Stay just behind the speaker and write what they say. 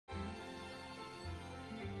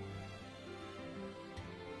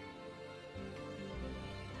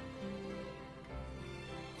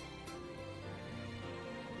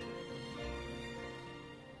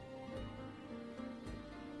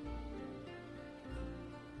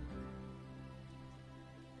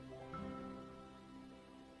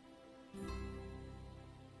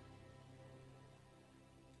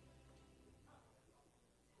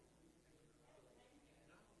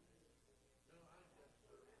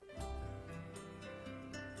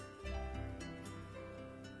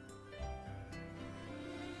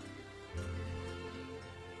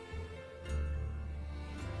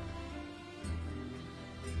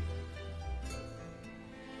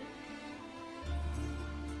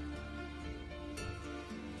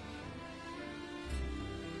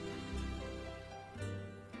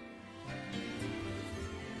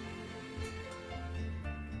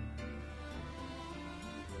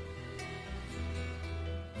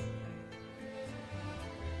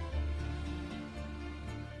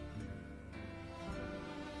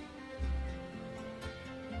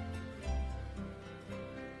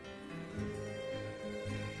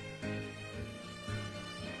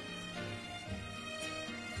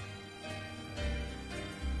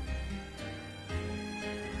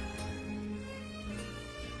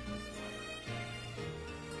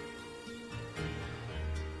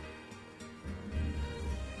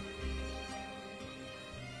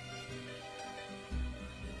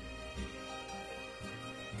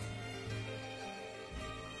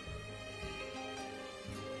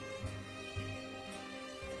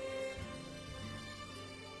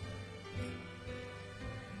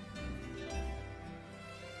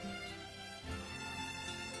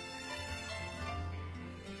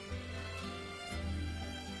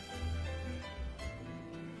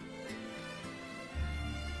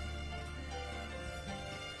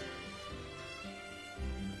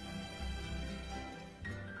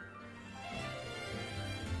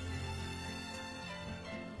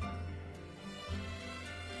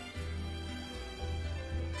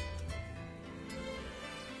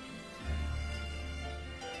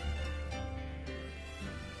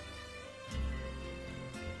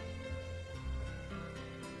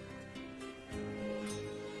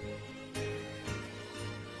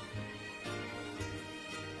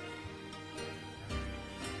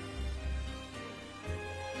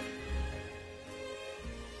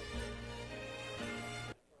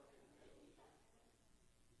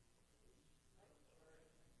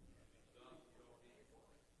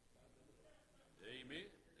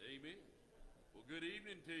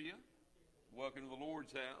evening to you. Welcome to the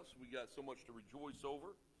Lord's house. We got so much to rejoice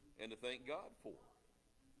over and to thank God for.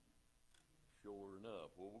 Sure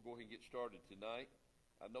enough. Well, we'll go ahead and get started tonight.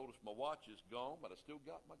 I noticed my watch is gone, but I still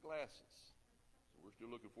got my glasses. So we're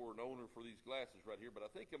still looking for an owner for these glasses right here, but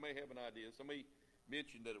I think I may have an idea. Somebody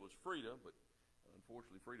mentioned that it was Frida, but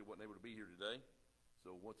unfortunately Frida wasn't able to be here today.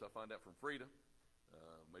 So once I find out from Frida,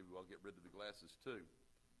 maybe I'll get rid of the glasses too.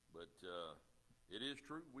 But it is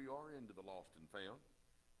true, we are into the lost and found.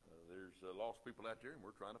 There's lost people out there, and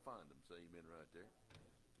we're trying to find them. Say amen right there.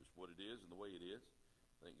 Just what it is and the way it is.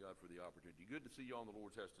 Thank God for the opportunity. Good to see you on the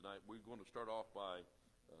Lord's house tonight. We're going to start off by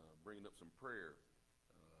bringing up some prayer.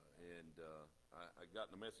 I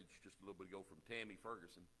got a message just a little bit ago from Tammy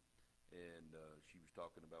Ferguson, and she was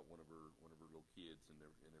talking about one of her little kids and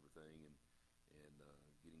everything, and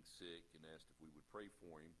getting sick, and asked if we would pray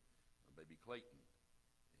for him, baby Clayton.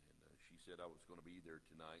 And she said I was going to be there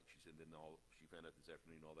tonight. She said then she found out this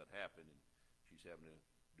afternoon all that happened, and she's having to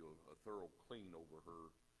do a thorough clean over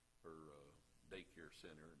her daycare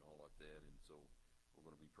center and all like that. And so we're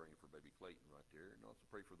going to be praying for baby Clayton right there, and also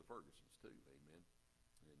pray for the Fergusons too. Amen.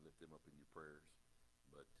 And lift them up in your prayers.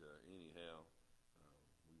 But anyhow,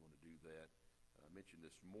 we want to do that. I mentioned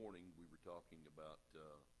this morning we were talking about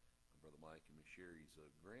Brother Mike and Miss Sherry's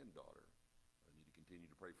granddaughter. I need to continue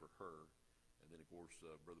to pray for her. And then, of course,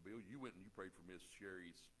 Brother Bill, you went and you prayed for Miss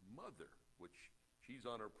Sherry's mother, which she's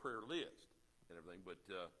on our prayer list and everything. But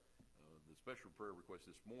the special prayer request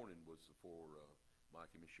this morning was for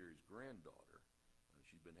Mike and Miss Sherry's granddaughter.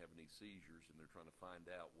 She's been having these seizures, and they're trying to find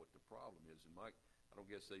out what the problem is. And Mike, I don't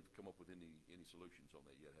guess they've come up with any solutions on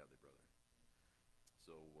that yet, have they, brother?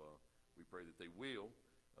 So we pray that they will.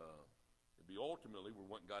 It'd be ultimately we're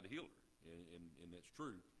wanting God to heal her, and that's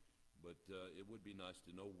true. But it would be nice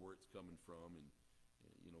to know where it's coming from, and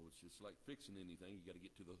you know, it's just like fixing anything. You got to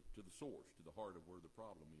get to the source, to the heart of where the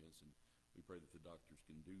problem is, and we pray that the doctors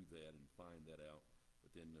can do that and find that out.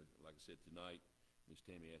 But then, like I said tonight, Miss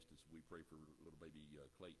Tammy asked us we pray for little baby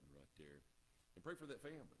Clayton right there, and pray for that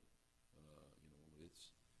family. You know,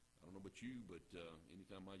 I don't know about you, but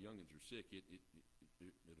anytime my youngins are sick, it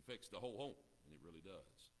affects the whole home, and it really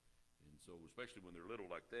does. And so, especially when they're little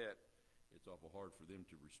like that, it's awful hard for them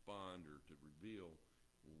to respond or to reveal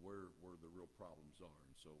where the real problems are.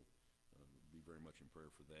 And so be very much in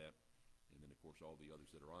prayer for that. And then, of course, all the others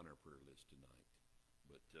that are on our prayer list tonight.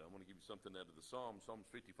 But I want to give you something out of the Psalms. Psalms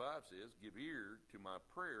 55 says, "Give ear to my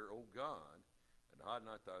prayer, O God, and hide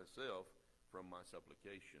not thyself from my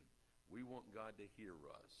supplication." We want God to hear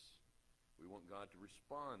us. We want God to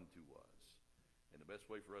respond to us. And the best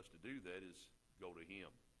way for us to do that is go to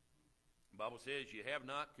him. The Bible says you have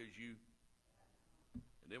not because you...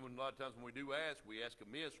 And then a lot of times when we do ask, we ask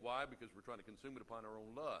amiss. Why? Because we're trying to consume it upon our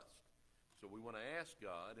own lust. So we want to ask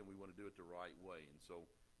God, and we want to do it the right way. And so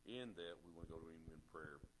in that, we want to go to him in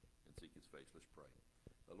prayer and seek his face. Let's pray.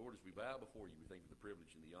 Lord, as we bow before you, we thank you for the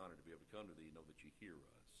privilege and the honor to be able to come to thee and know that you hear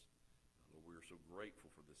us. Lord, we are so grateful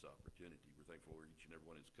for this opportunity. We're thankful for each and every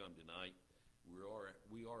one who's come tonight. We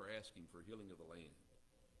are asking for healing of the land.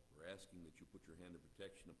 We're asking that you put your hand of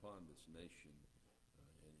protection upon this nation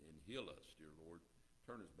and heal us, dear Lord.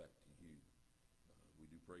 Turn us back to you. We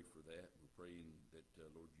do pray for that. We're praying that,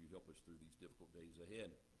 Lord, you help us through these difficult days ahead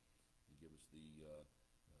and give us the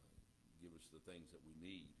things that we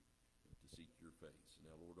need to seek your face.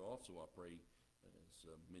 Now, Lord, also I pray,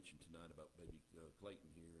 as mentioned tonight about baby Clayton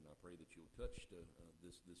here, and I pray that you'll touch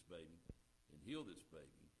this baby and heal this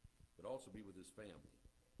baby, but also be with his family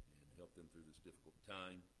and help them through this difficult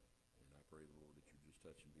time. And I pray, Lord, that you just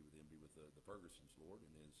touch and be with them, be with the Fergusons, Lord,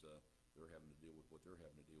 and as they're having to deal with what they're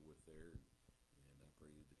having to deal with there. And I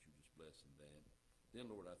pray that you just bless in that.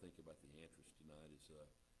 Then, Lord, I think about the answers tonight is the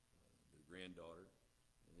granddaughter.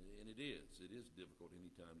 And it is difficult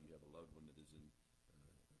anytime you have a loved one that is in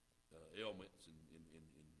ailments and in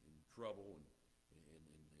trouble and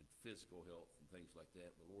physical health and things like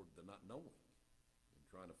that. But, Lord, they're not knowing and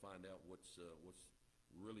trying to find out what's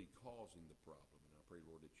really causing the problem. And I pray,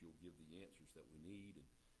 Lord, that you'll give the answers that we need.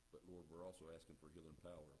 But, Lord, we're also asking for healing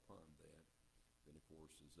power upon that. Then, of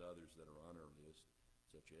course, there's others that are on our list,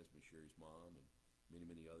 such as Miss Sherry's mom and many,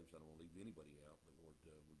 many others. I don't want to leave anybody out, but, Lord,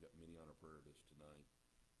 we've got many on our prayer list tonight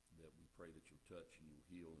that we pray that you'll touch and you'll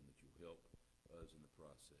heal and that you'll help us in the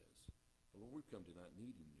process. But, Lord, we've come tonight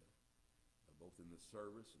needing you, both in the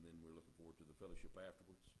service and then we're looking forward to the fellowship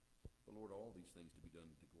afterwards. But, Lord, all these things to be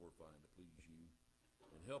done to glorify and to please you.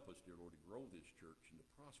 And help us, dear Lord, to grow this church and to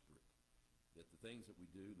prosper it. That the things that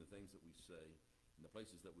we do and the things that we say and the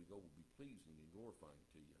places that we go will be pleasing and glorifying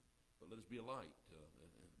to you. But let us be a light,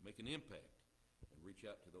 make an impact, and reach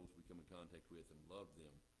out to those we come in contact with and love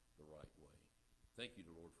them the right way. Thank you,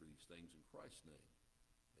 Lord, for these things in Christ's name.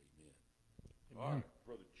 Amen. Amen. All right,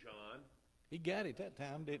 Brother John. He got it that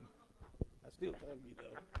time, didn't he? I still told you,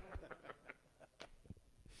 though.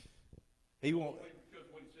 He won't. Because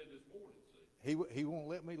what he said this morning, see. He won't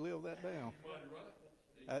let me live that down.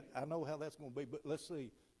 Right. I know how that's going to be, but let's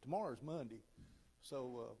see. Tomorrow's Monday,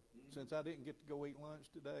 so since I didn't get to go eat lunch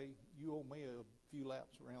today, you owe me a few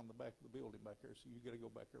laps around the back of the building back there, so you got to go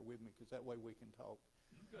back there with me, because that way we can talk.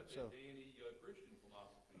 You got that Danny Christian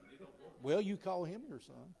philosophy. They don't work. Well, you call him your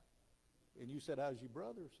son, and you said I was your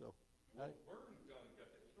brother, so Well, Burton got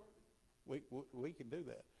that started. we can do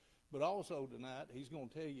that. But also tonight, he's going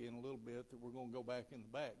to tell you in a little bit that we're going to go back in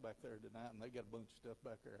the back there tonight, and they got a bunch of stuff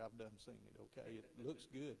back there. I've done seen it, okay? It looks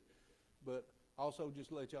good. But also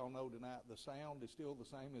just to let y'all know tonight, the sound is still the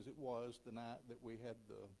same as it was the night that we had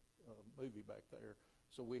the movie back there.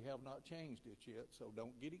 So we have not changed it yet, so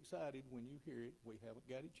don't get excited when you hear it. We haven't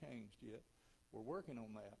got it changed yet. We're working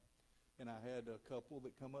on that. And I had a couple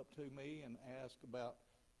that come up to me and ask about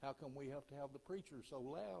how come we have to have the preacher so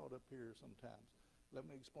loud up here sometimes. Let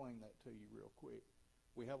me explain that to you real quick.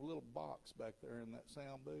 We have a little box back there in that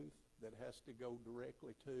sound booth that has to go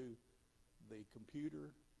directly to the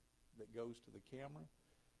computer that goes to the camera.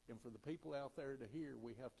 And for the people out there to hear,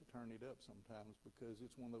 we have to turn it up sometimes, because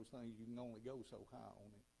it's one of those things you can only go so high on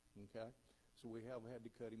it, okay? So we have had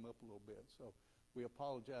to cut him up a little bit. So we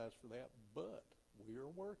apologize for that, but we are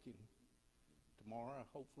working. Tomorrow,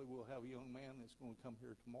 hopefully we'll have a young man that's going to come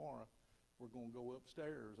here tomorrow. We're going to go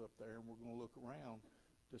upstairs up there, and we're going to look around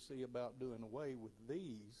to see about doing away with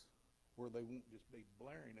these, where they won't just be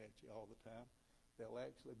blaring at you all the time. They'll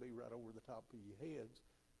actually be right over the top of your heads.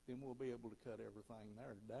 Then we'll be able to cut everything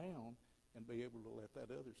there down and be able to let that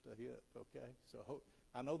other stay up, okay? So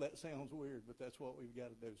I know that sounds weird, but that's what we've got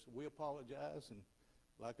to do. So we apologize, and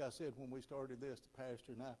like I said when we started this, the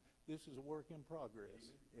pastor and I, this is a work in progress,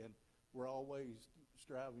 and we're always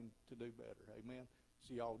striving to do better, amen?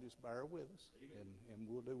 So y'all just bear with us, and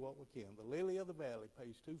we'll do what we can. The Lily of the Valley,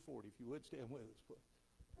 page 240. If you would stand with us, please.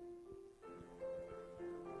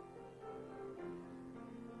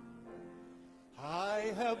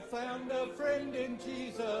 I have found a friend in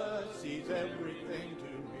Jesus. He's everything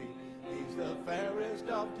to me. He's the fairest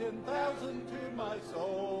of 10,000 to my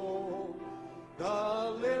soul.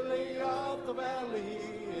 The lily of the valley,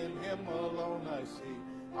 in him alone I see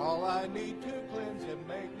all I need to cleanse and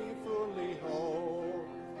make me fully whole.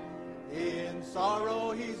 In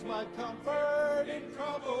sorrow he's my comfort, in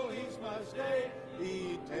trouble he's my stay.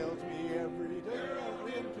 He tells me every day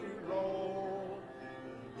when to roll.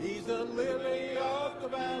 He's the lily of the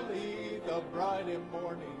valley, the bright and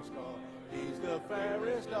morning star. He's the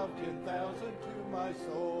fairest of 10,000 to my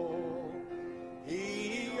soul.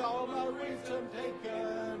 He all my wisdom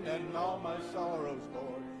taken and all my sorrows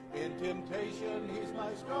borne. In temptation he's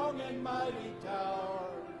my strong and mighty tower.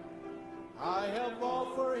 I have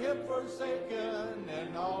all for him forsaken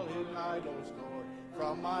and all his idols torn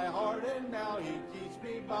from my heart, and now he keeps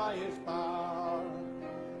me by his power.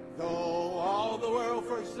 Though all the world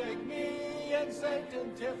forsake me and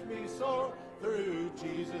Satan tempt me sore, through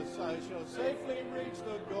Jesus I shall safely reach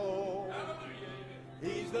the goal.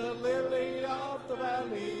 He's the lily of the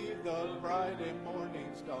valley, the bright and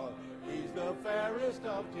morning star. He's the fairest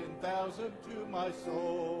of 10,000 to my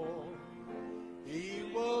soul. He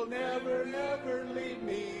will never, never leave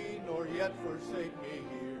me, nor yet forsake me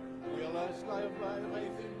here. Will I slide by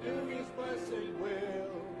faith and do his blessed will?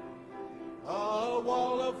 A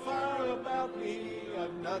wall of fire about me,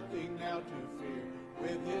 I've nothing now to fear.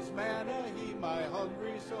 With his manna he my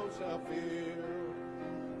hungry soul shall fill.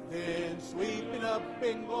 Then sweeping up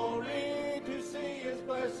in glory to see his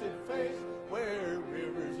blessed face, where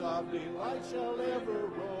rivers of delight shall ever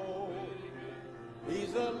roll.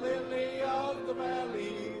 He's the lily of the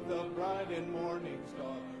valley, the bright and morning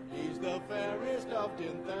star. He's the fairest of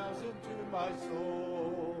 10,000 to my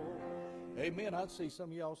soul. Amen. I'd see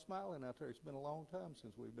some of y'all smiling out there. It's been a long time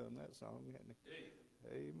since we've done that song, hasn't it?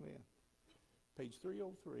 Amen. Page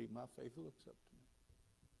 303, My Faith Looks Up to Me.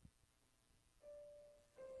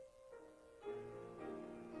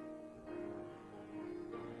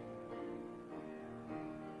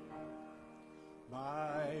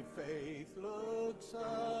 My faith looks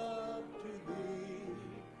up to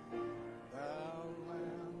thee, thou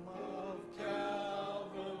Lamb of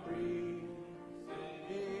Calvary,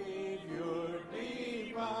 Savior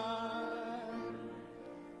divine.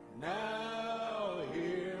 Now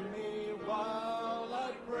hear me while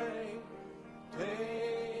I pray,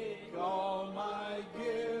 take all my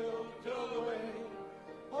guilt away.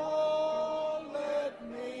 Oh, let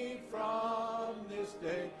me from this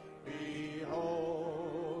day be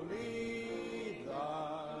holy,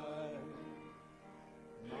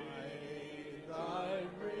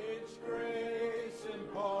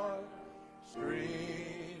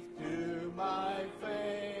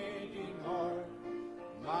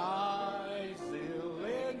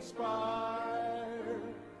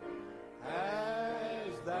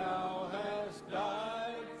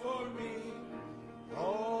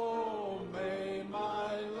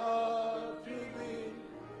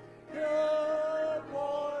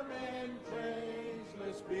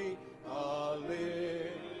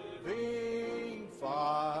 living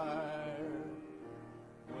fire.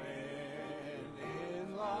 When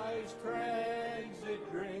in life's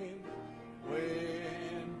transit dream,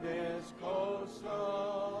 when death's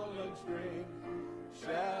coastal stream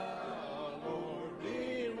shall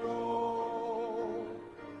only roll,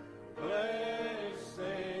 blessed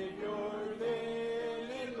Savior, then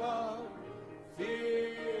in love,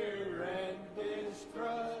 fear and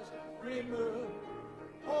distrust remove.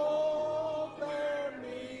 Oh, bear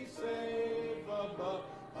me safe above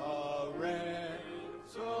a ransomed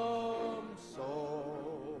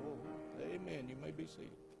soul. Amen. You may be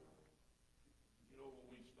seated. You know, when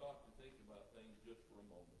we stop to think about things just for a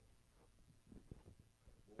moment,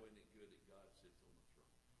 boy, isn't it good that God sits on the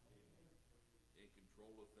throne, in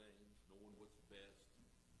control of things, knowing what's best,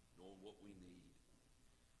 knowing what we need.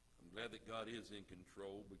 I'm glad that God is in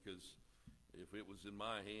control, because if it was in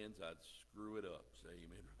my hands, I'd screw it up. Say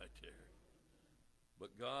amen right there.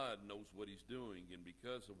 But God knows what he's doing, and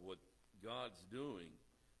because of what God's doing,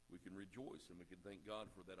 we can rejoice and we can thank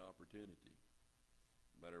God for that opportunity.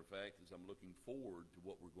 Matter of fact, as I'm looking forward to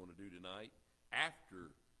what we're going to do tonight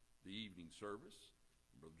after the evening service,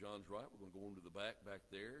 Brother John's right, we're going to go into the back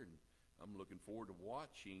there, and I'm looking forward to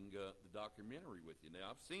watching the documentary with you.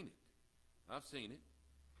 Now, I've seen it,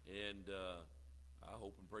 and I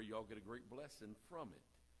hope and pray y'all get a great blessing from it.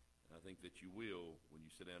 And I think that you will when you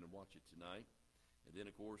sit down and watch it tonight. And then,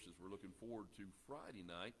 of course, as we're looking forward to Friday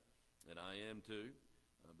night, and I am too,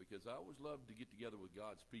 because I always love to get together with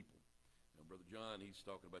God's people. Now, Brother John, he's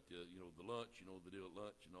talking about the lunch, the deal at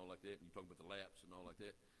lunch and all like that, and you're talking about the laps and all like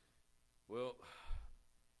that. Well,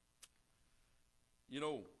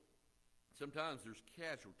 sometimes there's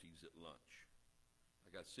casualties at lunch.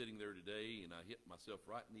 I got sitting there today, and I hit myself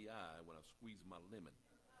right in the eye when I squeezed my lemon.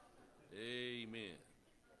 Amen.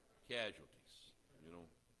 Casualties,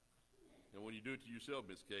 And when you do it to yourself,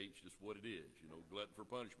 Miss Kate, it's just what it is, glutton for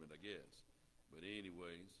punishment, I guess. But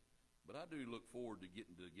anyways, I do look forward to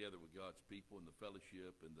getting together with God's people and the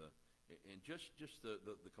fellowship and just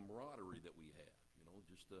the camaraderie that we have,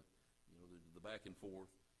 just the back and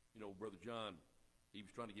forth. Brother John, he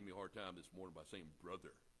was trying to give me a hard time this morning by saying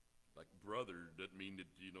brother. Like brother doesn't mean that,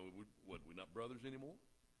 we're not brothers anymore?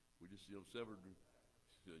 We just, severed.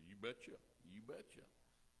 You betcha.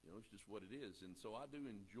 It's just what it is. And so I do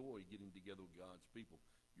enjoy getting together with God's people.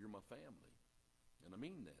 You're my family. And I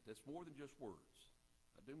mean that. That's more than just words.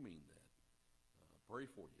 I do mean that. Pray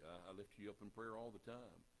for you. I lift you up in prayer all the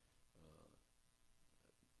time.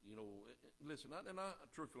 Listen,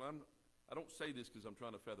 truthfully, I don't say this because I'm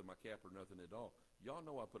trying to feather my cap or nothing at all. Y'all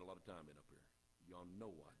know I put a lot of time in up here. Y'all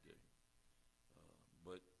know I do.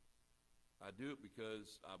 But I do it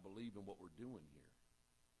because I believe in what we're doing here.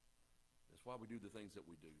 That's why we do the things that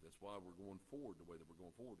we do. That's why we're going forward the way that we're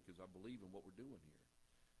going forward, because I believe in what we're doing here.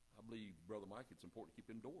 I believe, Brother Mike, it's important to keep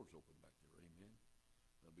them doors open back there, amen?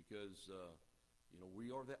 Because, we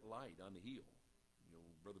are that light on the hill.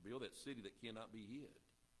 Brother Bill, that city that cannot be hid.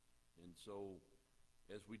 And so,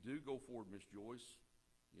 as we do go forward, Miss Joyce,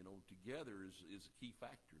 together is a key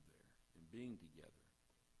factor there, in being together.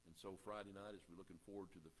 And so Friday night, as we're looking forward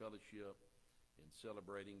to the fellowship and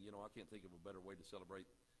celebrating, I can't think of a better way to celebrate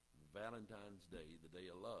Valentine's Day, the day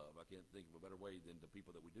of love. I can't think of a better way than the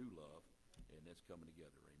people that we do love, and that's coming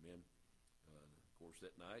together, amen. Of course,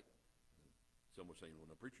 that night, some were saying, well,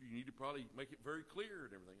 now, preacher, you need to probably make it very clear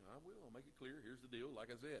and everything. I will. I'll make it clear. Here's the deal. Like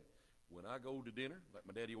I said, when I go to dinner, like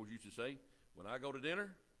my daddy always used to say, when I go to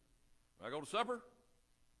dinner, when I go to supper,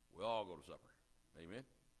 we all go to supper, amen.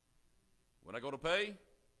 When I go to pay,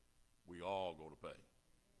 we all go to pay.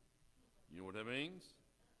 You know what that means?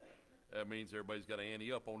 That means everybody's got to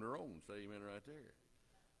ante up on their own. Say amen right there.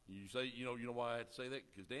 You say, you know why I had to say that?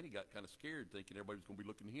 Because Danny got kind of scared thinking everybody was going to be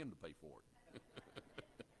looking to him to pay for it.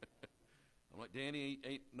 I'm like, Danny,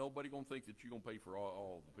 ain't nobody going to think that you're going to pay for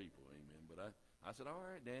all the people. Amen. But I said, all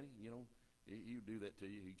right, Danny, he'll do that to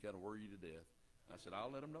you. He kind of worry you to death. I said,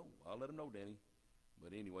 I'll let him know. I'll let him know, Danny.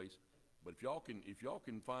 But anyways, but if y'all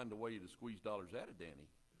can find a way to squeeze dollars out of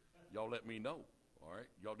Danny, y'all let me know. All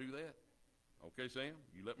right? Y'all do that? Okay, Sam?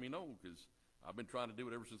 You let me know, because I've been trying to do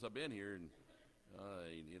it ever since I've been here, and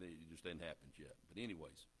it just hasn't happened yet. But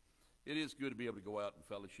anyways, it is good to be able to go out and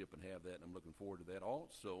fellowship and have that, and I'm looking forward to that.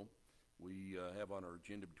 Also, we have on our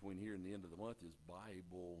agenda between here and the end of the month is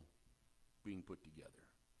Bible being put together.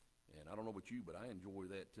 And I don't know about you, but I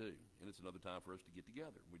enjoy that too. And it's another time for us to get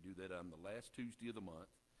together. We do that on the last Tuesday of the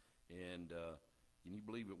month. And can you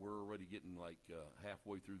believe it? We're already getting like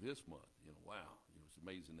halfway through this month. Wow. It's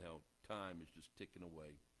amazing how time is just ticking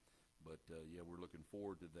away. But, yeah, we're looking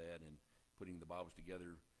forward to that and putting the Bibles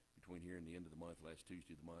together between here and the end of the month, last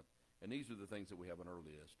Tuesday of the month. And these are the things that we have on our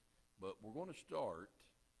list. But we're going to start,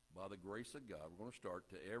 by the grace of God, we're going to start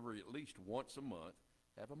to at least once a month,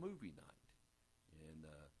 have a movie night. And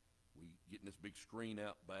we getting this big screen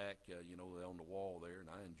out back, on the wall there, and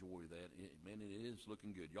I enjoy that. Man, it is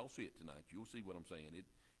looking good. Y'all see it tonight. You'll see what I'm saying.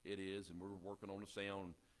 It is, and we're working on the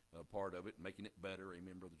sound part of it, making it better.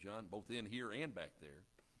 Amen, Brother John, both in here and back there,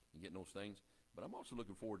 and getting those things. But I'm also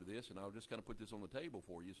looking forward to this, and I'll just kind of put this on the table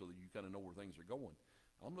for you so that you kind of know where things are going.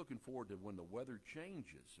 I'm looking forward to when the weather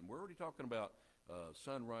changes, and we're already talking about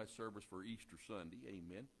sunrise service for Easter Sunday.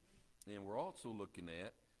 Amen. And we're also looking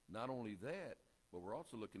at not only that, but we're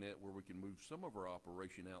also looking at where we can move some of our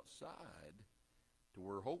operation outside to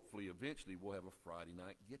where hopefully eventually we'll have a Friday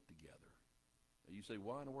night get-together. Now you say,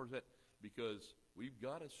 why in the world is that? Because we've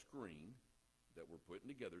got a screen that we're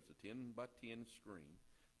putting together. It's a 10 by 10 screen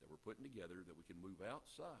that we're putting together that we can move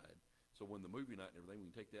outside. So when the movie night and everything,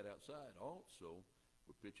 we can take that outside. Also,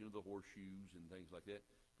 we're pitching to the horseshoes and things like that.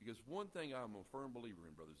 Because one thing I'm a firm believer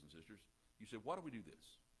in, brothers and sisters, you say, why do we do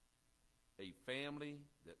this? A family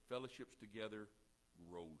that fellowships together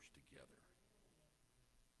grows together.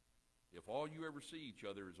 If all you ever see each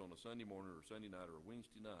other is on a Sunday morning or a Sunday night or a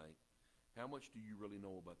Wednesday night, how much do you really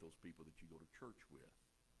know about those people that you go to church with?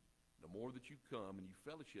 The more that you come and you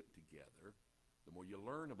fellowship together, the more you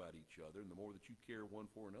learn about each other and the more that you care one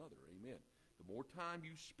for another. Amen. The more time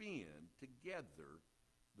you spend together,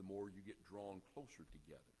 the more you get drawn closer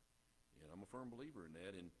together. And I'm a firm believer in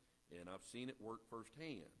that, and I've seen it work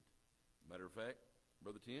firsthand. Matter of fact,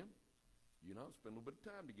 Brother Tim, you and I have spent a little bit of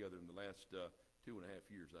time together in the last 2.5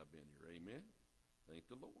 years I've been here. Amen. Thank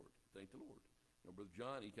the Lord. Thank the Lord. Brother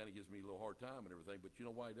John, he kind of gives me a little hard time and everything, but you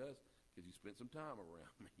know why he does? Because he spent some time around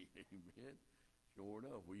me. Amen. Sure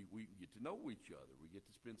enough, we get to know each other. We get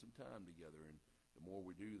to spend some time together, and the more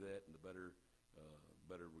we do that, and the better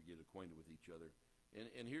we get acquainted with each other.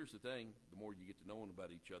 And here's the thing: the more you get to knowing about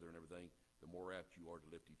each other and everything, the more apt you are to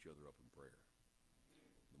lift each other up in prayer.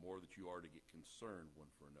 The more that you are to get concerned one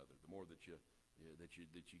for another. The more that you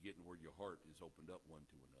get in where your heart is opened up one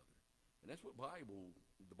to another. And that's what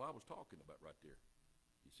the Bible's talking about right there.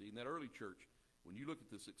 You see, in that early church, when you look at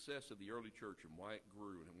the success of the early church and why it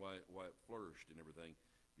grew and why it flourished and everything,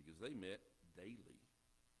 because they met daily.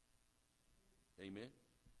 Amen?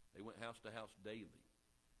 They went house to house daily.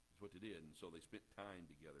 That's what they did. And so they spent time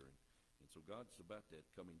together. And so God's about that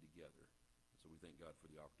coming together. And so we thank God for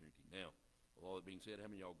the opportunity. Now, with all that being said, how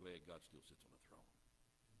many of y'all glad God still sits on the throne?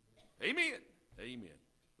 Amen. Amen.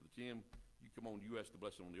 Brother Tim, you come on, you ask the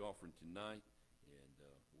blessing on the offering tonight, and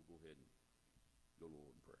we'll go ahead and go to the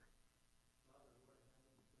Lord in prayer.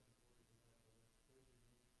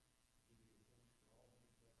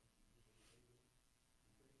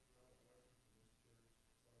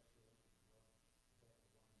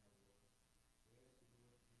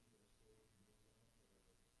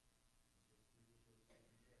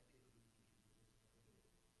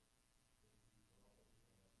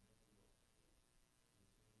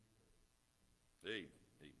 Amen.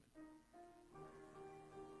 Amen.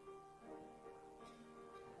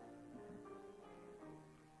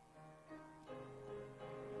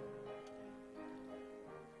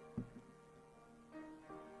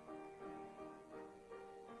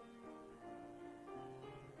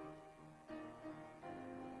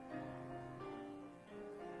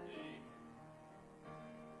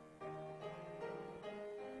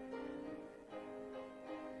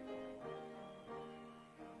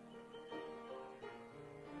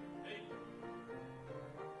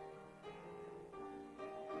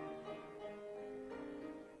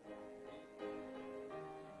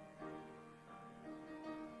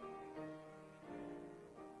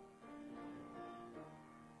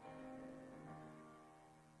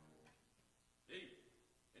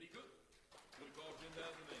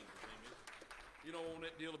 You know, on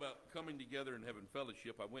that deal about coming together and having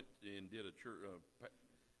fellowship, I went and did a church.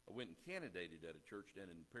 I went and candidated at a church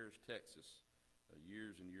down in Paris, Texas,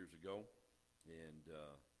 years and years ago. And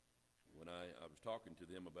when I was talking to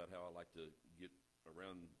them about how I like to get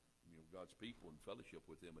around, God's people and fellowship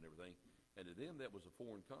with them and everything, and to them that was a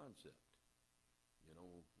foreign concept, and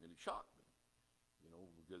it shocked me,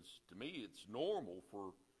 because to me it's normal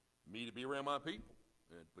for me to be around my people,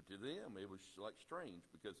 but to them it was like strange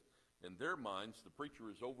because in their minds, the preacher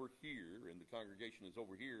is over here and the congregation is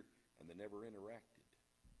over here, and they never interacted.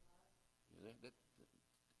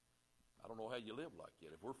 I don't know how you live like that.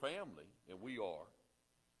 If we're family, and we are,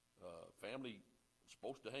 family is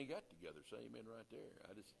supposed to hang out together. Say amen right there.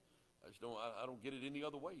 I just don't. I don't get it any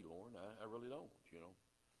other way, Lauren. I really don't.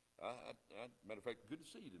 Matter of fact, good to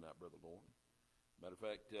see you tonight, Brother Lauren. Matter of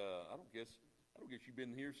fact, I don't guess you've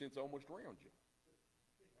been here since I almost drowned you.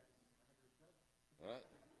 All right?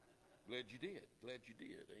 Glad you did. Glad you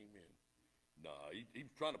did. Amen. Nah, he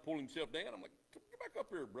was trying to pull himself down. I'm like, get back up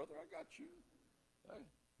here, brother. I got you.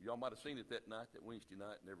 Y'all might have seen it that night, that Wednesday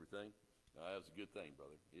night and everything. That was a good thing,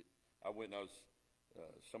 brother. I went and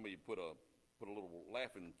somebody put a little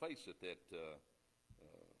laughing face at that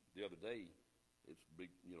the other day. It's big,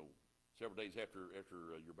 several days after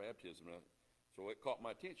your baptism. So it caught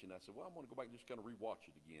my attention. I said, well, I'm going to go back and just kind of rewatch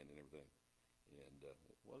it again and everything. And,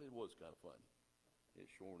 well, it was kind of funny. It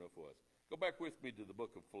sure enough was. Go back with me to the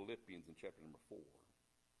book of Philippians in chapter number 4.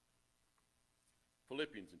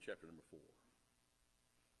 Philippians in chapter number 4.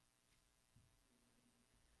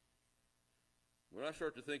 When I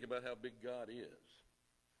start to think about how big God is,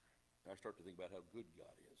 I start to think about how good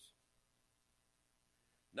God is.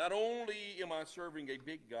 Not only am I serving a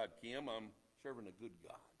big God, Kim, I'm serving a good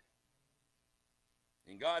God.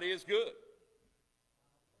 And God is good.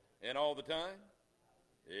 And all the time,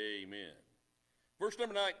 amen. Verse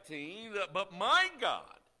number 19, but my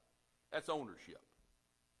God, that's ownership.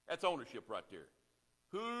 That's ownership right there.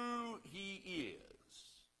 Who he is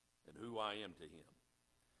and who I am to him.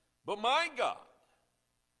 But my God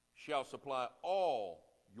shall supply all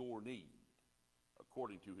your need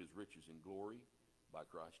according to his riches and glory by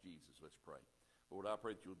Christ Jesus. Let's pray. Lord, I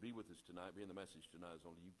pray that you'll be with us tonight, be in the message tonight as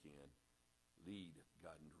only you can. Lead,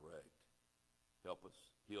 guide, and direct. Help us,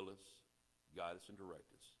 heal us, guide us, and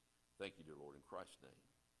direct us. Thank you, dear Lord, in Christ's name.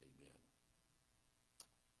 Amen.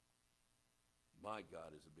 My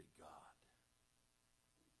God is a big God.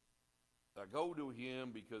 I go to him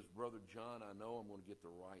because, Brother John, I know I'm going to get the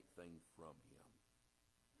right thing from him.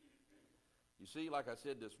 You see, like I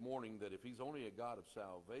said this morning, that if he's only a God of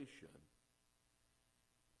salvation,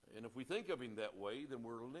 and if we think of him that way, then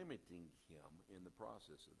we're limiting him in the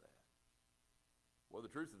process of that. Well, the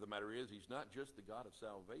truth of the matter is, he's not just the God of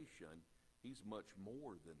salvation, he's much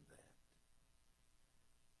more than that.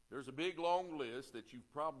 There's a big, long list that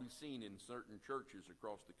you've probably seen in certain churches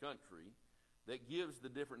across the country that gives the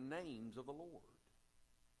different names of the Lord.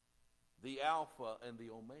 The Alpha and the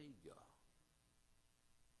Omega.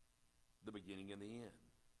 The beginning and the end.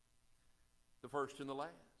 The first and the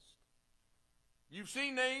last. You've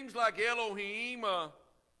seen names like Elohim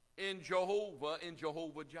and Jehovah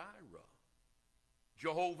Jireh.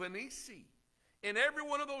 Jehovah Nissi. And every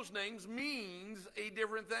one of those names means a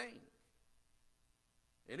different thing.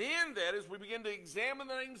 And in that, as we begin to examine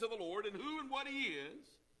the names of the Lord and who and what he is,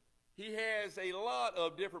 he has a lot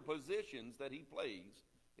of different positions that he plays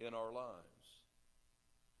in our lives.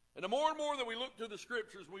 And the more and more that we look to the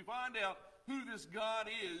scriptures, we find out who this God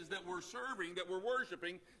is that we're serving, that we're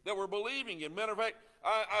worshiping, that we're believing in. Matter of fact,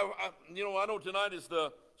 I know tonight is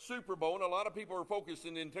the Super Bowl, and a lot of people are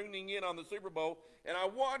focusing and tuning in on the Super Bowl. And I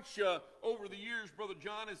watch over the years, Brother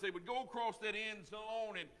John, as they would go across that end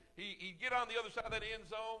zone, and he'd get on the other side of that end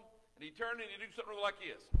zone, and he'd turn and he'd do something like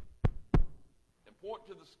this, and point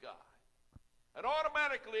to the sky. And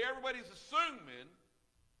automatically everybody's assuming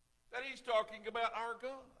that he's talking about our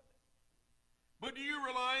God. But do you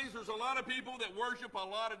realize there's a lot of people that worship a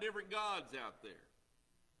lot of different gods out there?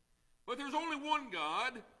 But there's only one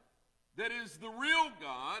God that is the real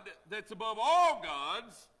God, that's above all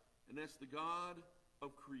gods, and that's the God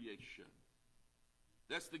of creation.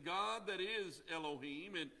 That's the God that is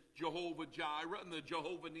Elohim and Jehovah Jireh and the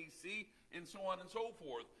Jehovah Nissi and so on and so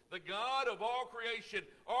forth. The God of all creation,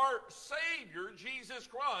 our Savior, Jesus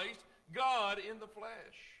Christ, God in the flesh.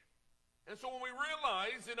 And so when we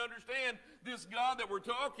realize and understand this God that we're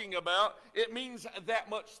talking about, it means that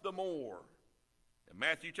much the more. In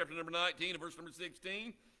Matthew chapter number 19 and verse number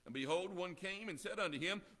 16, and behold, one came and said unto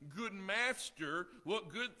him, Good master,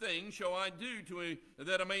 what good thing shall I do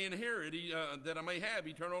that I may inherit, that I may have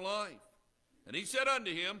eternal life? And he said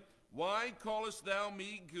unto him, Why callest thou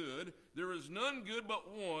me good? There is none good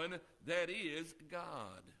but one, that is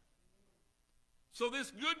God. So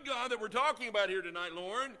this good God that we're talking about here tonight,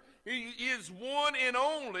 Lord, he is one and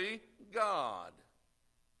only God.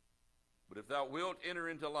 But if thou wilt enter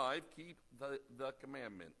into life, keep the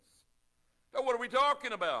commandments. Now, what are we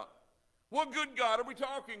talking about? What good God are we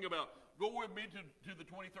talking about? Go with me to the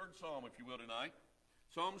 23rd Psalm, if you will, tonight.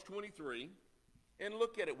 Psalms 23, and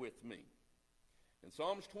look at it with me. In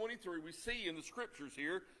Psalms 23, we see in the scriptures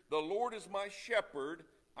here, the Lord is my shepherd,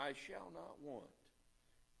 I shall not want.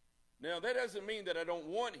 Now, that doesn't mean that I don't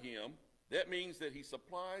want him. That means that he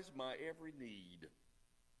supplies my every need.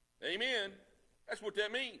 Amen. That's what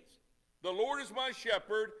that means. The Lord is my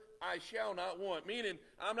shepherd, I shall not want. Meaning,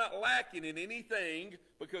 I'm not lacking in anything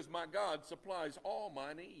because my God supplies all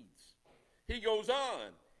my needs. He goes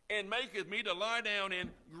on, and maketh me to lie down in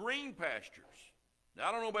green pastures. Now,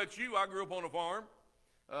 I don't know about you. I grew up on a farm.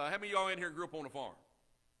 How many of y'all in here grew up on a farm?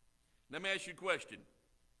 Let me ask you a question.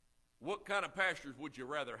 What kind of pastures would you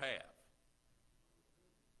rather have?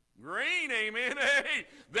 Green, amen. Hey,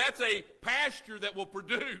 that's a pasture that will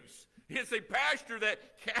produce. It's a pasture that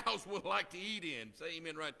cows would like to eat in. Say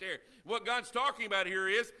amen right there. What God's talking about here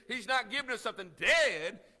is he's not giving us something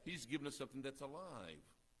dead. He's giving us something that's alive.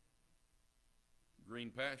 Green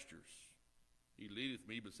pastures. He leadeth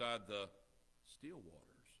me beside the still waters.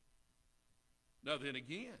 Now then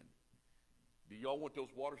again, do y'all want those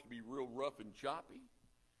waters to be real rough and choppy?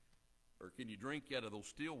 Or can you drink out of those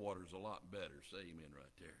still waters a lot better? Say amen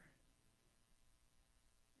right there.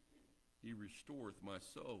 He restoreth my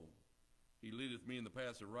soul. He leadeth me in the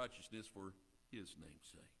paths of righteousness for his name's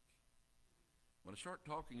sake. When I start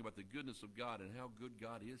talking about the goodness of God and how good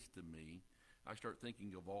God is to me, I start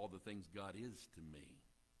thinking of all the things God is to me.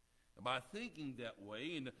 And by thinking that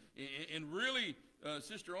way, and really,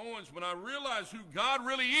 Sister Owens, when I realize who God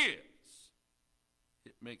really is,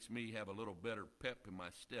 it makes me have a little better pep in my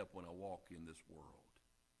step when I walk in this world.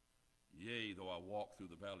 Yea, though I walk through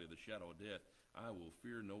the valley of the shadow of death, I will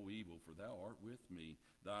fear no evil, for thou art with me.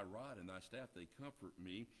 Thy rod and thy staff, they comfort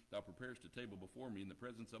me. Thou preparest a table before me in the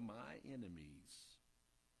presence of my enemies.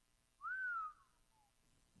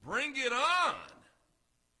 Bring it on.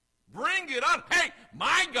 Bring it on. Hey,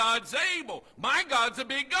 my God's able. My God's a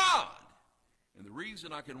big God. And the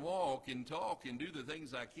reason I can walk and talk and do the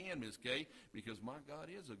things I can, Miss Kay, because my God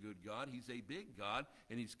is a good God. He's a big God,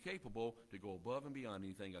 and he's capable to go above and beyond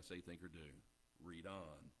anything I say, think, or do. Read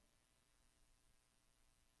on.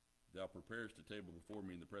 Thou preparest a table before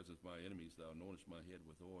me in the presence of my enemies. Thou anointest my head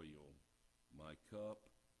with oil. My cup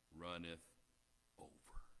runneth over.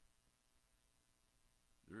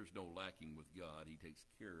 There is no lacking with God. He takes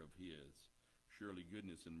care of his. Surely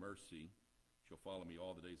goodness and mercy shall follow me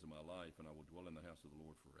all the days of my life, and I will dwell in the house of the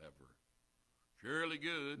Lord forever. Surely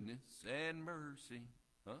goodness and mercy.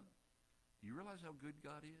 Huh? Do you realize how good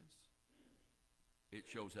God is? It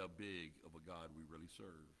shows how big of a God we really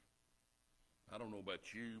serve. I don't know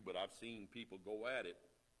about you, but I've seen people go at it.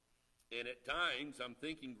 And at times, I'm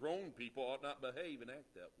thinking grown people ought not behave and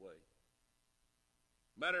act that way.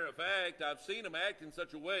 Matter of fact, I've seen them act in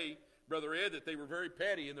such a way, Brother Ed, that they were very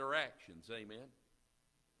petty in their actions. Amen.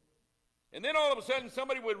 And then all of a sudden,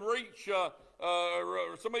 somebody would reach,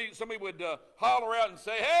 somebody would holler out and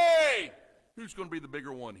say, hey, who's going to be the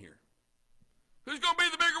bigger one here? Who's going to be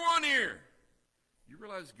the bigger one here? You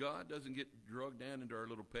realize God doesn't get drugged down into our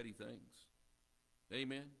little petty things.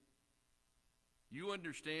 Amen. You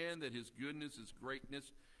understand that his goodness, his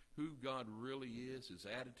greatness, who God really is, his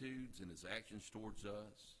attitudes and his actions towards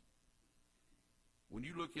us. When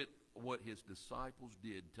you look at what his disciples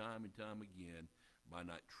did time and time again, by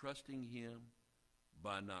not trusting him,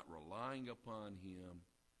 by not relying upon him,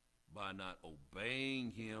 by not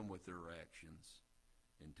obeying him with their actions,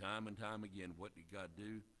 and time again, what did God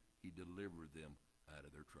do? He delivered them out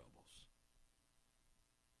of their troubles.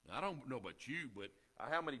 Now, I don't know about you, but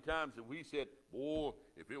how many times have we said, boy,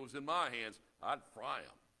 if it was in my hands, I'd fry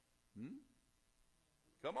them.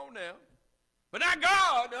 Come on now. But not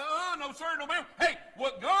God. No sir, no ma'am. Hey,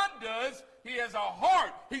 what God does, he has a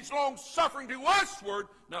heart. He's long-suffering to usward,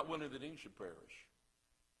 not willing that any should perish.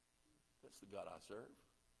 That's the God I serve.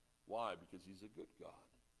 Why? Because he's a good God.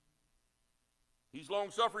 He's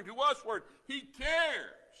long-suffering to usward. He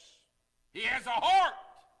cares. He has a heart.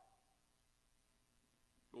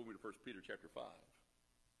 Go over to 1 Peter chapter 5.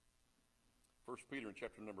 1 Peter in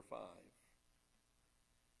chapter number 5.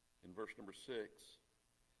 In verse number 6.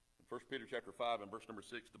 In 1 Peter chapter 5 and verse number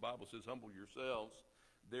 6, the Bible says, humble yourselves,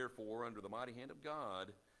 therefore, under the mighty hand of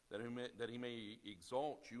God, that he may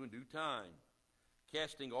exalt you in due time,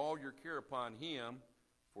 casting all your care upon him,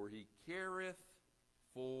 for he careth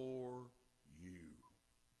for you.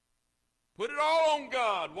 Put it all on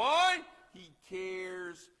God. Why? He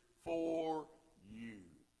cares for you.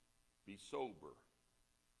 Be sober.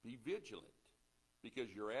 Be vigilant.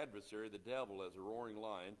 Because your adversary, the devil, as a roaring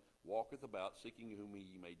lion, walketh about, seeking whom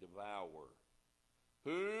he may devour.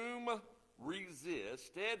 Whom resist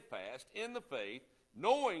steadfast in the faith,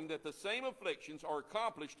 knowing that the same afflictions are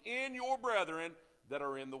accomplished in your brethren that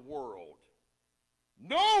are in the world.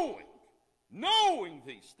 Knowing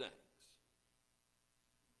these things.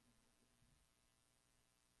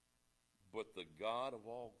 But the God of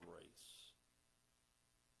all grace.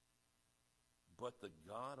 But the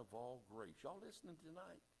God of all grace. Y'all listening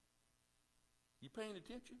tonight? You paying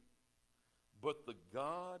attention? But the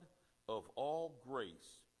God of all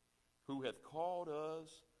grace, who hath called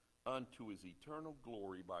us unto his eternal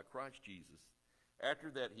glory by Christ Jesus, after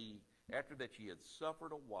that ye had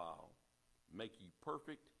suffered a while, make ye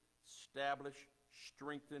perfect, establish,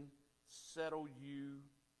 strengthen, settle you.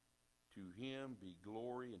 To him be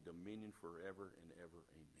glory and dominion forever and ever.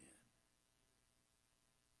 Amen.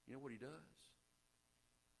 You know what he does?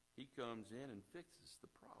 He comes in and fixes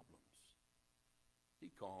the problems.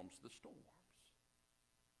 He calms the storms.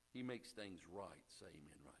 He makes things right. Say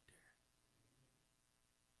amen right there.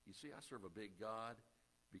 You see, I serve a big God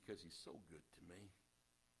because he's so good to me.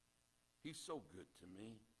 He's so good to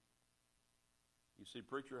me. You see,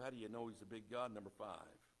 preacher, how do you know he's a big God? Number 5.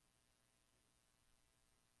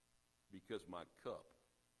 Because my cup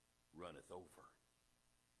runneth over.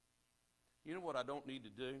 You know what I don't need to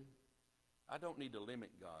do? I don't need to limit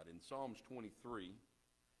God. In Psalms 23,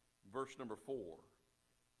 verse number 4,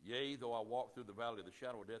 yea, though I walk through the valley of the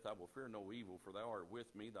shadow of death, I will fear no evil, for thou art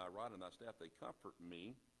with me. Thy rod and thy staff, they comfort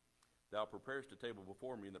me. Thou preparest a table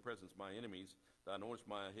before me in the presence of my enemies. Thou anointest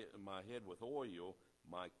my head with oil.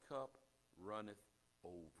 My cup runneth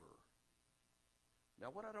over.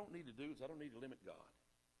 Now, what I don't need to do is I don't need to limit God.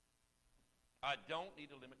 I don't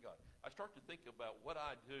need to limit God. I start to think about what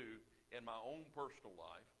I do in my own personal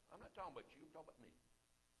life. I'm not talking about you. I'm talking about me.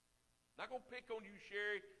 I'm not going to pick on you,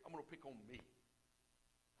 Sherry. I'm going to pick on me.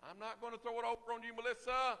 I'm not going to throw it over on you,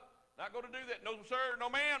 Melissa. Not going to do that. No, sir.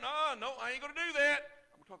 No, ma'am. No, I ain't going to do that.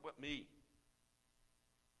 I'm going to talk about me.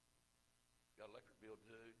 Got an electric bill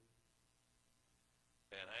due.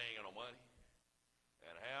 And I ain't got no money.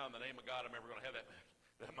 And how in the name of God I'm ever going to have that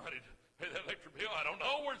money to pay that electric bill? I don't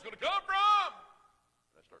know where it's going to come from.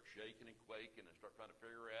 And I start shaking and quaking and start trying to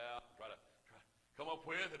figure out, try to come up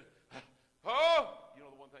with it. You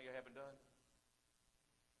know the one thing I haven't done?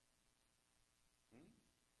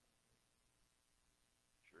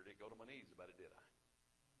 Sure didn't go to my knees about it, did I?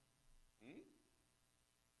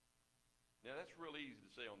 Now that's real easy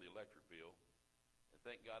to say on the electric bill. And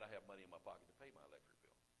thank God I have money in my pocket to pay my electric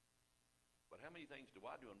bill. But how many things do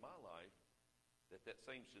I do in my life that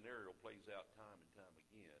same scenario plays out time and time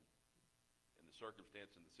again in the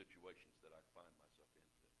circumstance and the situations that I find myself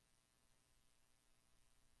into?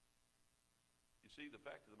 You see, the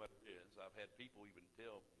fact of the matter is, I've had people even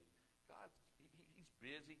tell me, God, he's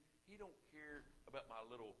busy. He don't care about my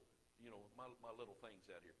little, my little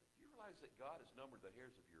things out here. Do you realize that God has numbered the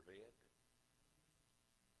hairs of your head?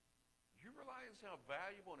 Do you realize how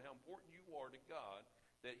valuable and how important you are to God,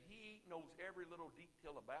 that he knows every little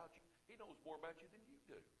detail about you? He knows more about you than you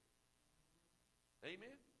do.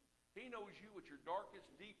 Amen? He knows you at your darkest,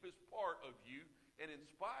 deepest part of you, and in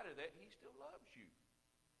spite of that, he still loves you.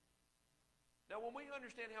 Now, when we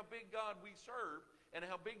understand how big God we serve and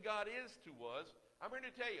how big God is to us, I'm here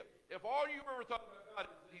to tell you, if all you've ever thought about God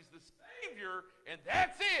is he's the Savior and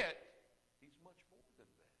that's it, he's much more than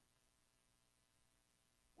that.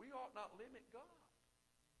 We ought not limit God.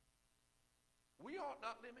 We ought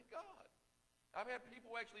not limit God. I've had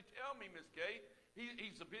people actually tell me, Miss Kay,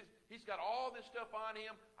 he's got all this stuff on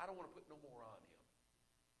him. I don't want to put no more on him.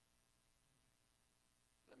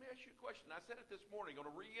 Let me ask you a question. I said it this morning. I'm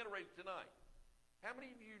going to reiterate it tonight. How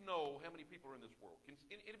many of you know how many people are in this world? Can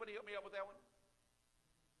anybody help me out with that one?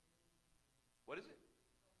 What is it?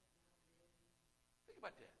 Think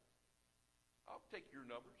about that. I'll take your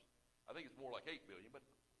numbers. I think it's more like 8 billion, but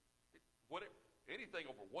anything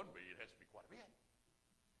over 1 billion has to be quite a bit.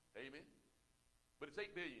 Amen? But it's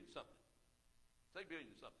 8 billion something. It's 8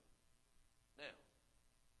 billion something. Now,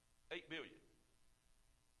 8 billion.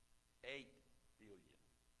 8 billion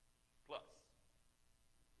plus.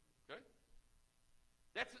 Okay?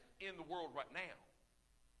 That's in the world right now.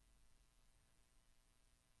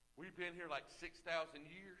 We've been here like 6,000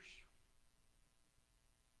 years.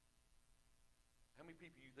 How many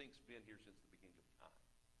people do you think's been here since the beginning of time?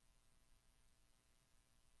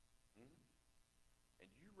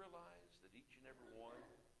 And you realize that each and every one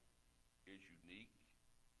is unique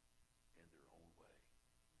in their own way.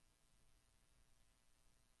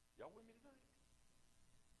 Y'all with me tonight?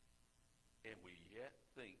 And we yet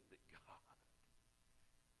think that God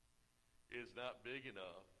is not big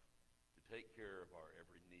enough to take care of our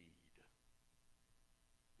every need.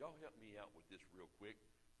 Y'all help me out with this real quick.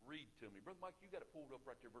 Read to me. Brother Mike, you got it pulled up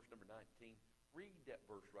right there, verse number 19. Read that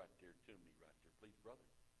verse right there to me right there, please, brother.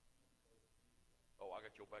 Oh, I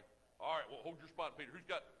got your back. All right, well, hold your spot, Peter. Who's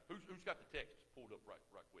got the text pulled up right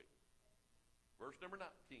quick? Verse number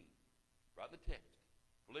 19. Right in the text.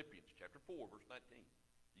 Philippians chapter 4, verse 19.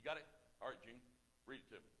 You got it? All right, Gene. Read it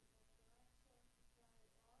to me.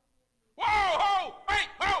 Whoa! Wait!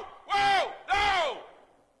 Whoa! No!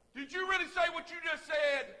 Did you really say what you just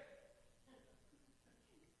said?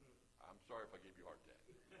 I'm sorry if I gave you a heart attack.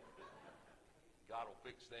 God will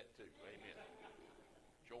fix that too. Amen.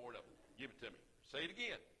 Shore it up. Give it to me. Say it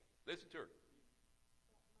again. Listen to her.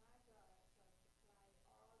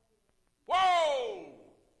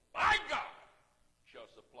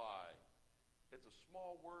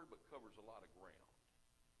 covers a lot of ground.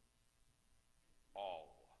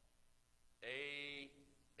 All.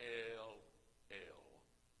 A-L-L.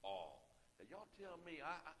 All. Now, y'all tell me,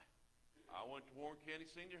 I went to Warren County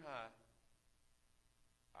Senior High.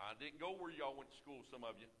 I didn't go where y'all went to school, some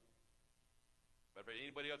of you. But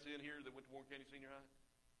anybody else in here that went to Warren County Senior High?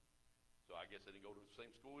 So I guess I didn't go to the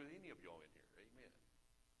same school with any of y'all in here. Amen.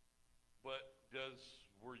 But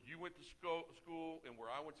where you went to school and where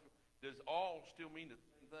I went to school, does all still mean the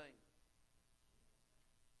same thing?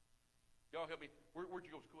 Y'all help me. Where'd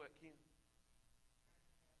you go to school at, Ken?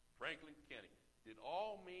 Franklin County. Did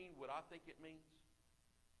all mean what I think it means?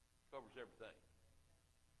 Covers everything.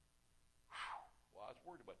 Well, I was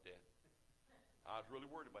worried about that. I was really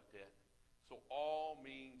worried about that. So all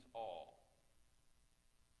means all.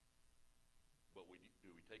 But do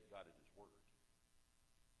we take God at His word?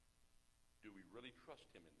 Do we really trust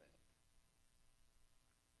Him in that?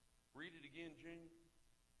 Read it again, June.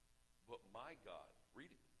 But my God, read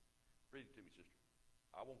it. Read it to me, sister.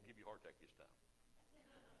 I won't give you a heart attack this time.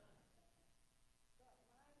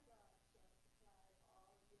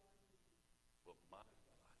 But my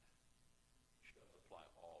God shall supply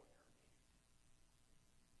all your needs.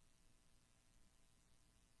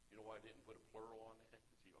 You know why I didn't put a plural on that?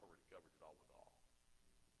 Because He already covered it all with all.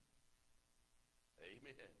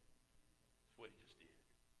 Amen. That's what He just did.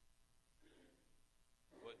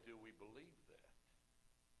 But do we believe that?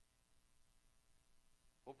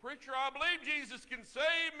 Well, preacher, I believe Jesus can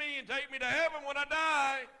save me and take me to heaven when I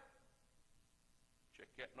die.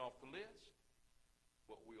 Check that off the list.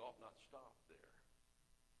 But we ought not stop there.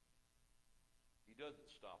 He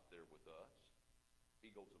doesn't stop there with us.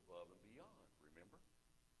 He goes above and beyond, remember?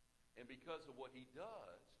 And because of what He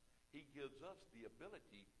does, He gives us the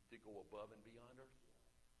ability to go above and beyond ourselves.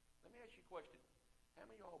 Let me ask you a question. How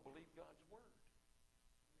many of y'all believe God's word?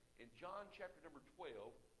 In John chapter number 12,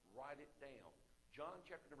 write it down. John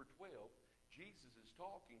chapter number 12, Jesus is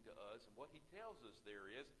talking to us, and what He tells us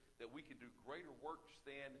there is that we can do greater works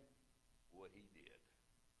than what He did.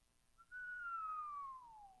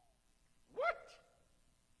 What?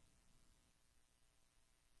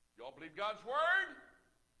 Y'all believe God's word?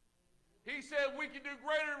 He said we can do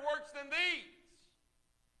greater works than these.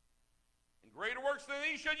 And greater works than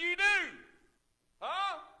these shall ye do.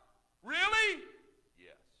 Huh? Really?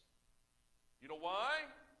 Yes. You know why?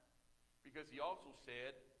 Because He also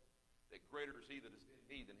said that greater is He that is in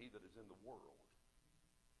me than he that is in the world.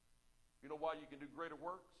 You know why you can do greater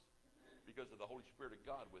works? Because of the Holy Spirit of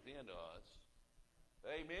God within us.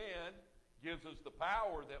 Amen. Gives us the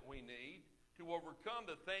power that we need to overcome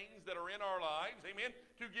the things that are in our lives. Amen.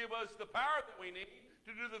 To give us the power that we need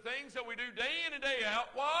to do the things that we do day in and day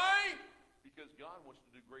out. Why? Because God wants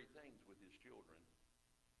to do great things with His children.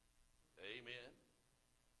 Amen.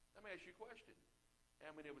 Let me ask you a question.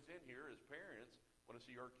 How many of us in here as parents want to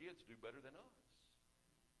see our kids do better than us?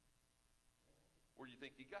 Where do you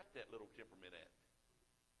think you got that little temperament at?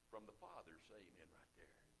 From the Father. Say amen right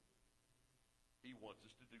there. He wants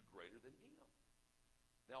us to do greater than Him.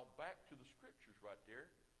 Now back to the scriptures right there.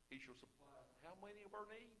 He shall supply how many of our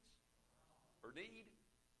needs? Or need?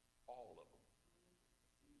 All of them.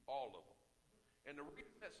 All of them. And the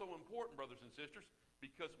reason that's so important, brothers and sisters,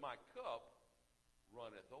 because my cup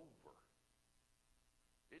runneth over.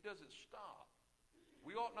 It doesn't stop.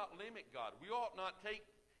 We ought not limit God. We ought not take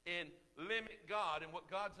and limit God and what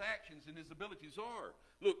God's actions and His abilities are.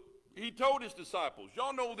 Look, He told His disciples,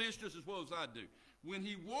 y'all know this just as well as I do. When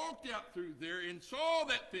He walked out through there and saw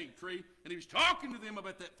that fig tree, and He was talking to them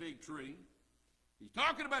about that fig tree, He's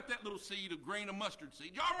talking about that little seed, a grain of mustard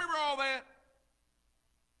seed. Y'all remember all that?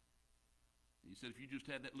 He said, if you just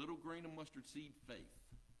had that little grain of mustard seed faith,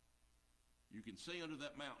 you can say unto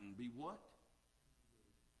that mountain, be what?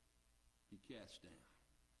 Be cast down,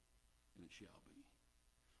 and it shall be.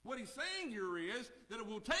 What He's saying here is that it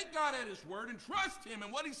will take God at His word and trust Him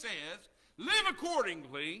in what He says, live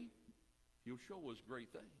accordingly. He'll show us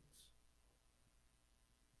great things.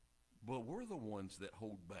 But we're the ones that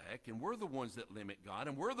hold back, and we're the ones that limit God,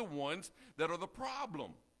 and we're the ones that are the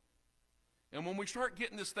problem. And when we start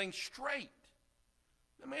getting this thing straight,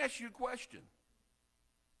 let me ask you a question.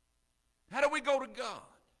 How do we go to God?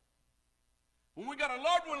 When we got a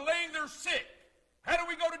loved one laying there sick, how do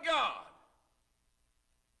we go to God?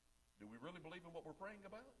 Do we really believe in what we're praying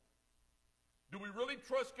about? Do we really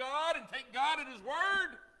trust God and take God at His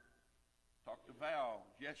word? Talked to Val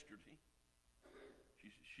yesterday.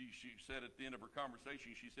 She said at the end of her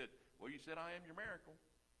conversation, she said, well, you said I am your miracle.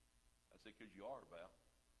 I said, because you are, Val.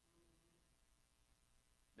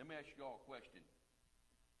 Let me ask you all a question.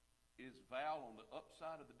 Is Val on the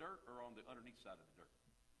upside of the dirt or on the underneath side of the dirt?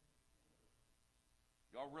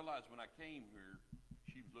 Y'all realize when I came here,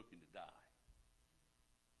 she was looking to die.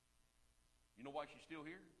 You know why she's still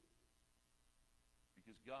here?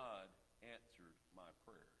 Because God answered my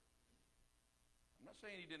prayer. I'm not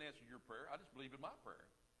saying he didn't answer your prayer. I just believe in my prayer.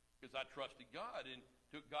 Because I trusted God and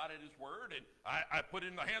took God at his word. And I put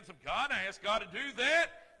it in the hands of God. I asked God to do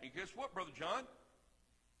that. And guess what, Brother John?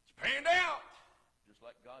 It's panned out. Just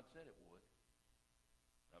like God said it would.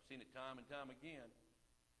 I've seen it time and time again.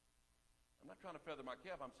 I'm not trying to feather my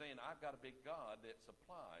cap. I'm saying I've got a big God that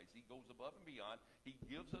supplies. He goes above and beyond. He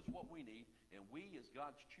gives us what we need. And we as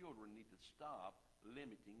God's children need to stop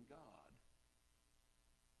limiting God.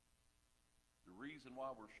 The reason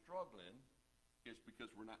why we're struggling is because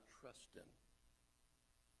we're not trusting.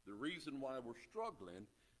 The reason why we're struggling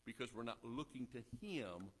because we're not looking to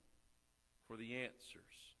him for the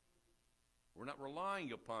answers. We're not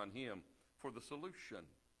relying upon him for the solution.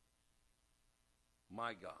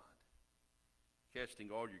 My God. Casting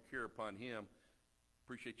all your care upon him.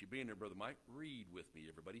 Appreciate you being there, Brother Mike. Read with me,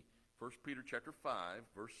 everybody. 1 Peter chapter 5,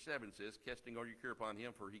 verse 7 says, casting all your care upon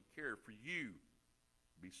him, for he cared for you.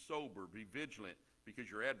 Be sober, be vigilant, because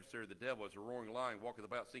your adversary, the devil, as a roaring lion, walketh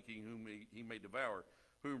about seeking whom he may devour,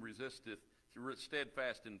 whom resisteth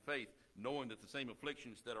steadfast in faith, knowing that the same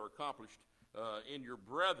afflictions that are accomplished in your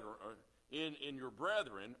brethren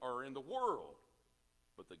are in the world.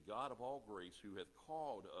 But the God of all grace, who hath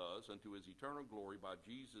called us unto his eternal glory by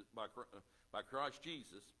Christ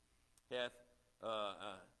Jesus, hath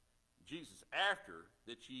Jesus, after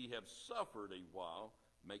that ye have suffered a while,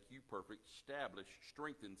 make you perfect, establish,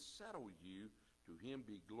 strengthen, settle you. To him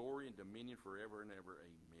be glory and dominion forever and ever.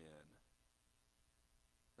 Amen.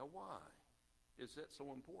 Now why is that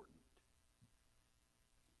so important?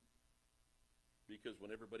 Because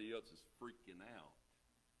when everybody else is freaking out,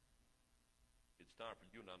 it's time for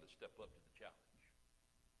you and I to step up to the challenge.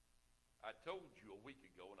 I told you a week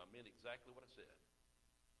ago, and I meant exactly what I said.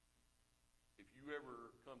 If you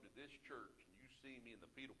ever come to this church and you see me in the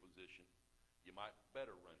fetal position, you might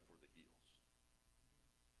better run for the hills.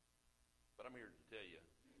 But I'm here to tell you,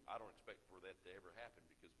 I don't expect for that to ever happen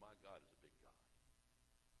because my God is a big God.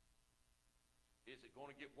 Is it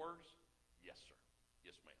going to get worse? Yes, sir.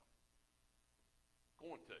 Yes, ma'am.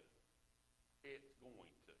 Going to. It's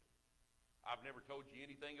going to. I've never told you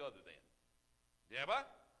anything other than. Have I?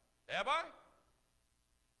 Have I?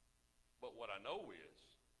 But what I know is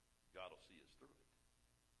God will see us through it.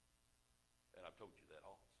 And I've told you that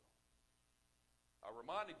also. I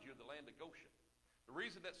reminded you of the land of Goshen. The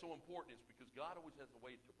reason that's so important is because God always has a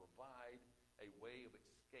way to provide a way of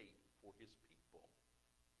escape for his people.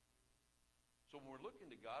 So when we're looking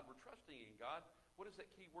to God, we're trusting in God. What is that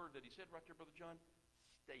key word that he said right there, Brother John?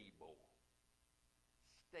 Stable.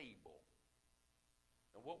 Stable.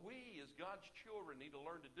 And what we as God's children need to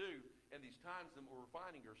learn to do in these times that we're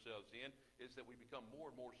finding ourselves in is that we become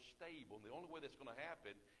more and more stable. And the only way that's going to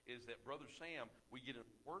happen is that, Brother Sam, we get in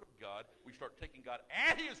the Word of God, we start taking God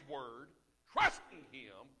at his word, trusting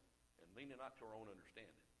him, and leaning not to our own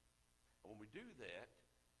understanding. And when we do that,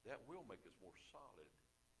 that will make us more solid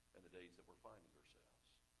in the days that we're finding ourselves.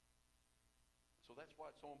 So that's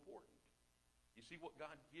why it's so important. You see, what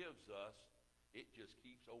God gives us, it just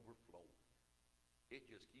keeps overflowing. It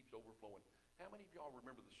just keeps overflowing. How many of y'all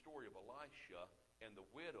remember the story of Elisha and the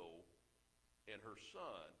widow and her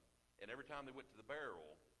son, and every time they went to the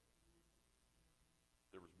barrel,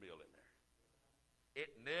 there was meal in there?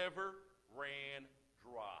 It never ran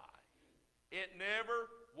dry. It never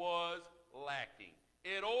was lacking.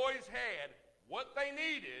 It always had what they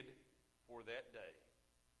needed for that day.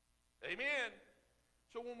 Amen.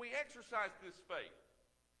 So when we exercise this faith,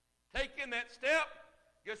 taking that step,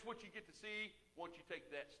 guess what you get to see once you take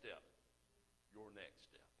that step? Your next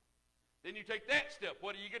step. Then you take that step.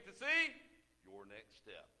 What do you get to see? Your next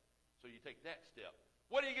step. So you take that step.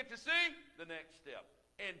 What do you get to see? The next step.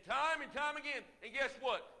 And time again. And guess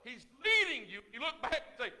what? He's leading you. You look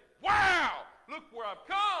back and say, wow, look where I've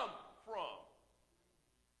come from.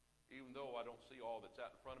 Even though I don't see all that's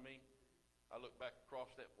out in front of me, I look back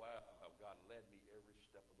across that, wow, God led me every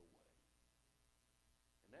step of the way.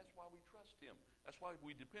 And that's why we trust him. That's why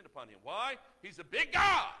we depend upon him. Why? He's a big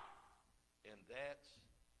God. And that's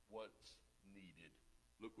what's needed.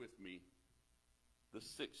 Look with me. The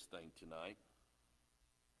sixth thing tonight.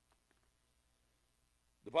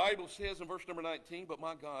 The Bible says in verse number 19, but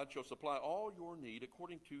my God shall supply all your need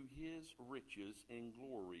according to his riches in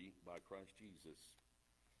glory by Christ Jesus.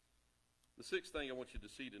 The sixth thing I want you to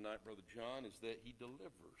see tonight, Brother John, is that he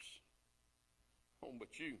delivers. Oh, but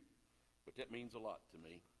that means a lot to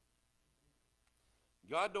me.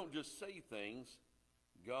 God don't just say things,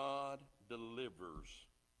 God delivers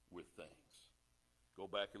with things. Go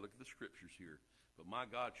back and look at the scriptures here. But my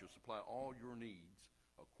God shall supply all your needs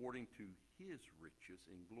according to his riches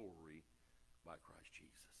in glory by Christ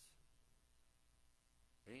Jesus.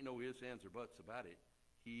 Ain't no ifs, ands, or buts about it.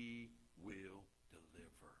 He will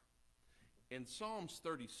deliver. In Psalms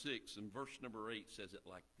 36 and verse number 8 says it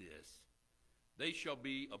like this. They shall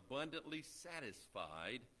be abundantly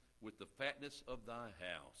satisfied with the fatness of thy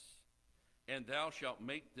house, and thou shalt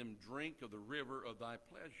make them drink of the river of thy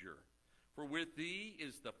pleasure. For with thee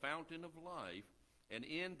is the fountain of life, and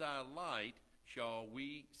in thy light shall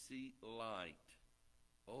we see light.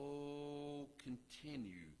 Oh,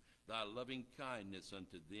 continue thy loving kindness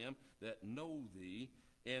unto them that know thee,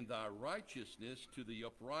 and thy righteousness to the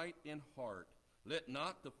upright in heart. Let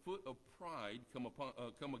not the foot of pride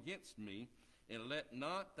come against me, and let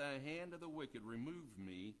not the hand of the wicked remove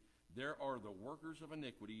me. There are the workers of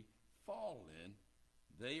iniquity fallen.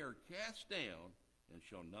 They are cast down and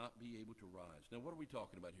shall not be able to rise. Now, what are we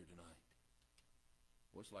talking about here tonight?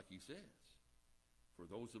 Well, it's like he says. For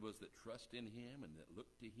those of us that trust in him and that look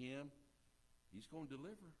to him, he's going to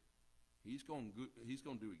deliver. He's going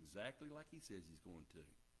to do exactly like he says he's going to.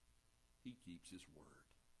 He keeps his word.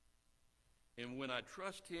 And when I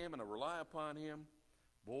trust him and I rely upon him,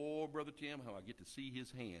 boy, Brother Tim, how I get to see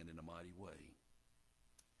his hand in a mighty way.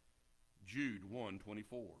 Jude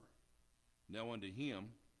 1:24. Now unto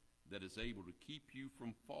him that is able to keep you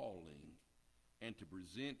from falling and to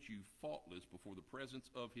present you faultless before the presence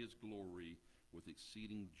of his glory with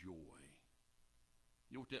exceeding joy.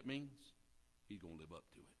 You know what that means? He's going to live up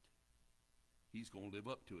to it. He's going to live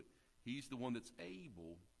up to it. He's the one that's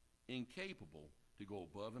able and capable to go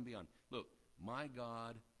above and beyond. Look, my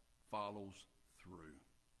God follows through.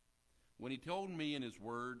 When he told me in his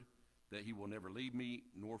word that he will never leave me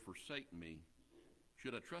nor forsake me,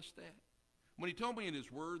 should I trust that? When he told me in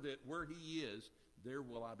his word that where he is, there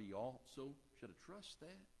will I be also, should I trust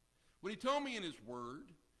that? When he told me in his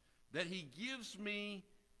word that he gives me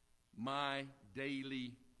my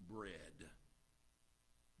daily bread,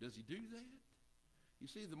 does he do that? You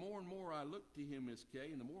see, the more and more I look to him, Miss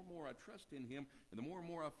Kay, and the more and more I trust in him, and the more and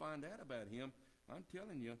more I find out about him, I'm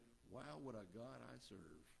telling you, wow, what a God I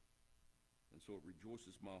serve. And so it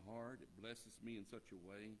rejoices my heart. It blesses me in such a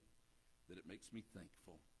way that it makes me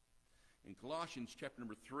thankful. In Colossians chapter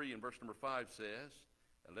number 3 and verse number 5 says,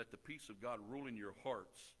 and let the peace of God rule in your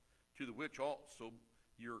hearts, to the which also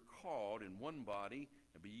you're called in one body,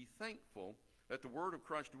 and be ye thankful. Let the word of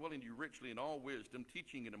Christ dwell in you richly in all wisdom,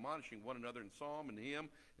 teaching and admonishing one another in psalm and hymn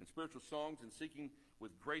and spiritual songs, and seeking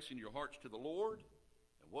with grace in your hearts to the Lord.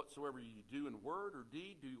 And whatsoever you do in word or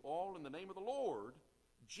deed, do all in the name of the Lord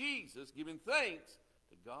Jesus, giving thanks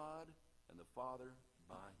to God and the Father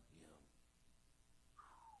by him.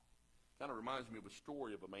 Kind of reminds me of a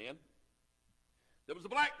story of a man. There was a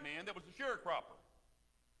black man that was a sharecropper.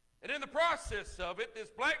 And in the process of it,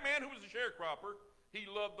 this black man who was a sharecropper, he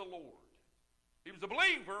loved the Lord. He was a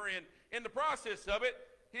believer, and in the process of it,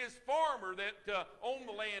 his farmer that owned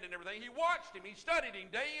the land and everything, he watched him, he studied him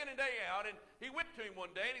day in and day out, and he went to him one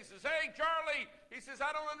day and he says, hey, Charlie, he says,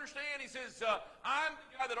 I don't understand. He says, I'm the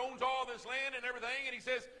guy that owns all this land and everything, and he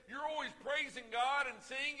says, you're always praising God and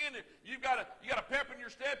singing, and you got a pep in your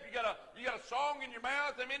step, you got a song in your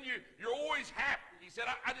mouth, I mean, you're always happy. He said,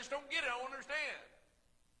 I just don't get it, I don't understand.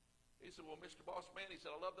 He said, well, Mr. Boss Man, he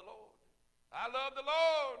said, I love the Lord. I love the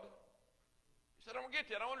Lord. He said, I don't get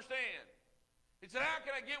that, I don't understand. He said, how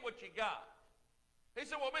can I get what you got? He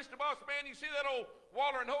said, well, Mr. Boss Man, you see that old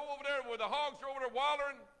wallering hole over there where the hogs are over there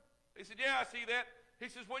wallering? He said, yeah, I see that. He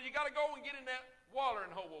says, well, you got to go and get in that wallering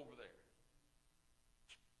hole over there.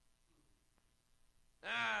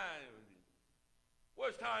 Well,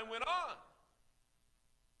 as time went on,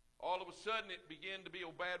 all of a sudden it began to be a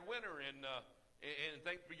bad winter, and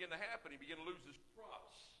things began to happen. He began to lose his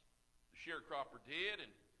crops. The sharecropper did, and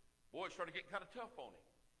boy, it started getting kind of tough on him.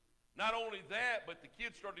 Not only that, but the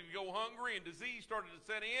kids started to go hungry, and disease started to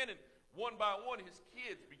set in, and one by one his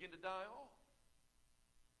kids began to die off.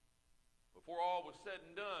 Before all was said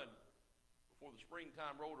and done, before the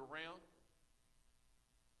springtime rolled around,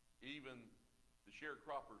 even the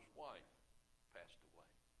sharecropper's wife passed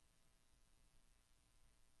away.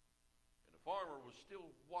 And the farmer was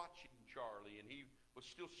still watching Charlie, and he was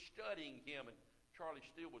still studying him, and Charlie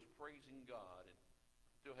still was praising God and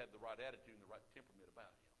still had the right attitude and the right temperament about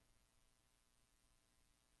him.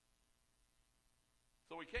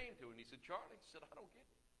 So he came to him and he said, Charlie, he said, I don't get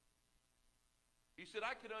it. He said,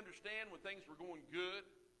 I could understand when things were going good,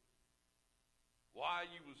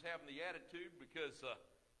 why you was having the attitude, because,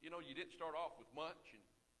 you didn't start off with much.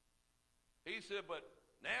 And he said, but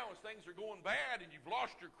now as things are going bad and you've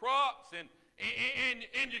lost your crops and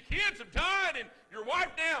your kids have died and your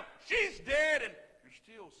wife now, she's dead, and you're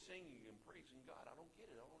still singing and praising God. I don't get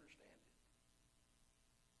it. I don't understand it.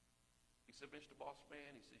 He said, Mr. Boss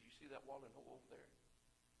Man, he says, you see that watering hole over there?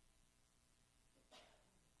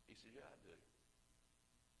 He said, yeah, I do.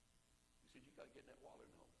 He said, you got to get in that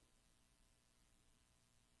watering hole.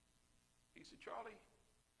 He said, Charlie,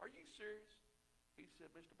 are you serious? He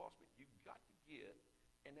said, Mr. Bossman, you've got to get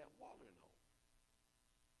in that watering hole.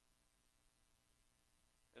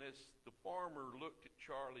 And as the farmer looked at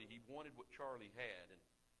Charlie, he wanted what Charlie had. And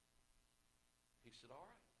he said, all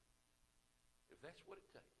right, if that's what it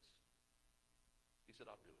takes. He said,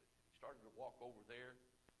 I'll do it. He started to walk over there,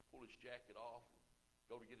 pull his jacket off, and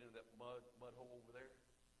go to get into that mud hole over there.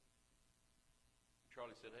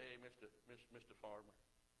 Charlie said, hey, Mr. Farmer.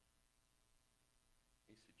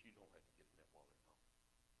 He said, you don't have to get in that watering hole.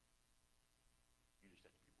 You just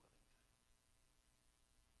have to be willing to.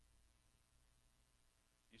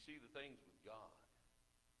 You see, the things with God,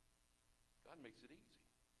 God makes it easy.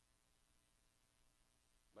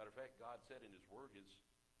 Matter of fact, God said in his word, his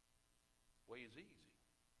way is easy.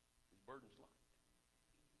 His burden's light.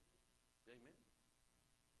 Amen.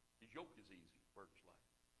 His yoke is easy, his burden's light.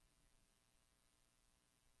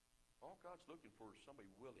 All God's looking for is somebody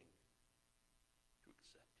willing to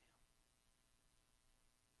accept him.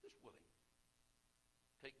 Just willing.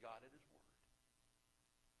 Take God at his word.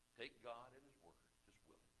 Take God at his word. Just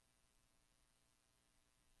willing.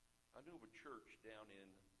 I knew of a church down in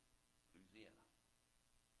Louisiana.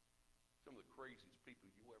 Some of the craziest people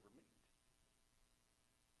you ever meet.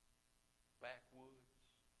 Backwoods.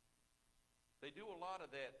 They do a lot of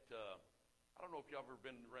that, I don't know if y'all ever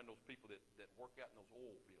been around those people that work out in those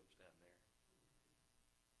oil fields down there.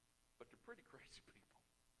 But they're pretty crazy people.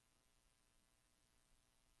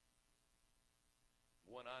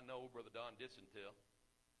 One I know, Brother Don Dissentel.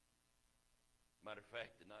 Matter of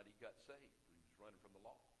fact, the night he got saved, he was running from the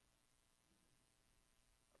law.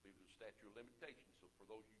 I believe it was a statute of limitations. So for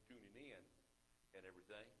those of you tuning in and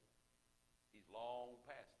everything, he's long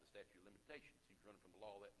past the statute of limitations. He was running from the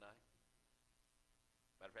law that night.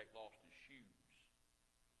 Matter of fact, lost his shoes.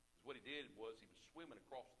 Because what he did was he was swimming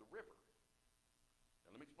across the river.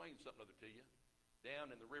 Now let me explain something other to you.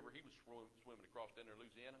 Down in the river he was swimming across down there in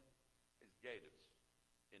Louisiana, there's gators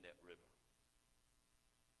in that river.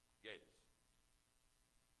 Gators.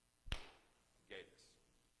 Gators.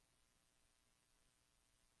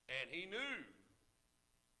 And he knew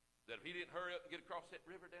that if he didn't hurry up and get across that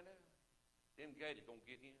river down there, them gators gonna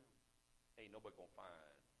get him. Ain't nobody gonna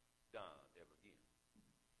find Don ever again.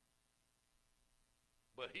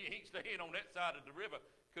 But he ain't staying on that side of the river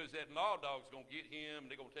because that law dog's going to get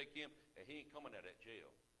him, they're going to take him, and he ain't coming out of that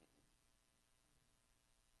jail.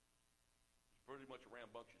 It's pretty much a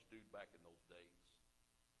rambunctious dude back in those days.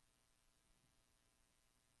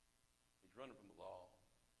 He's running from the law,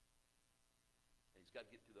 and he's got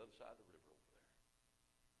to get to the other side of the river over there.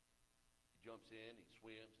 He jumps in, he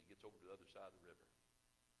swims, he gets over to the other side of the river.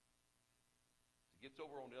 As he gets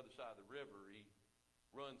over on the other side of the river, he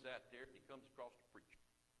runs out there, and he comes across the preacher.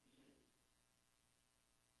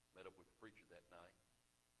 Met up with the preacher that night.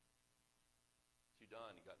 See,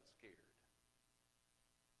 Don, he got scared.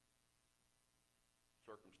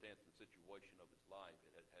 Circumstance and situation of his life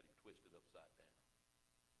had him twisted upside down.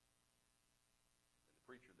 And the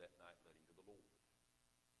preacher that night led him to the Lord.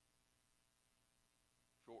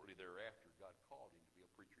 Shortly thereafter, God called him to be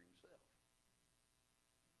a preacher himself.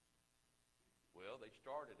 Well, they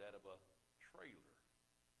started out of a trailer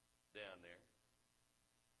down there.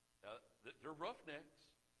 Now, they're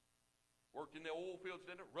roughnecks. Worked in the oil fields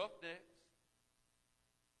down there, roughnecks.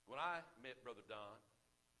 When I met Brother Don,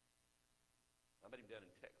 I met him down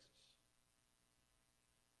in Texas.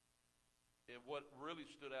 And what really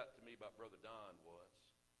stood out to me about Brother Don was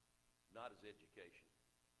not his education,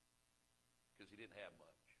 because he didn't have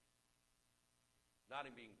much. Not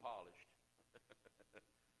him being polished.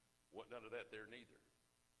 Wasn't none of that there neither.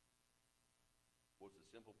 What the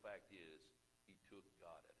simple fact is, he took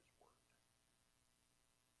God at his word.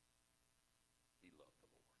 He loved the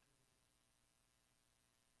Lord.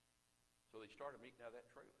 So they started meeting out of that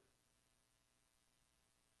trailer.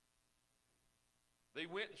 They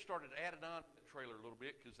went and started adding on to the trailer a little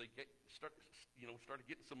bit because they started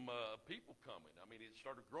getting some people coming. I mean, it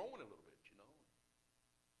started growing a little bit, you know.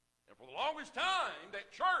 And for the longest time,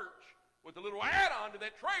 that church with the little add-on to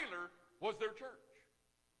that trailer was their church.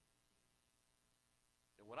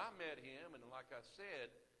 And when I met him, and like I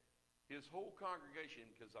said, his whole congregation,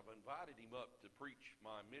 because I've invited him up to preach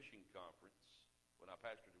my mission conference when I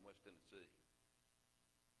pastored in West Tennessee,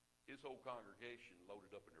 his whole congregation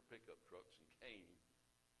loaded up in their pickup trucks and came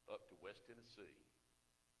up to West Tennessee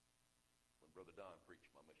when Brother Don preached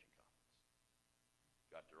my mission conference.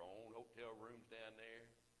 Got their own hotel rooms down there.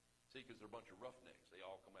 See, because they're a bunch of roughnecks. They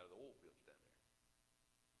all come out of the oil fields down there.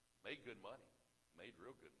 Made good money. Made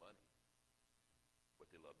real good money. But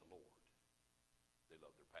they loved the Lord. They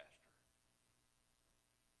loved their pastor.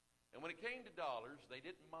 And when it came to dollars, they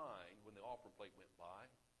didn't mind when the offering plate went by.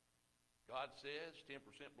 God says 10%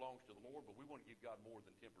 belongs to the Lord, but we want to give God more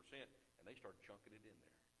than 10%. And they started chunking it in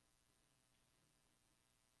there.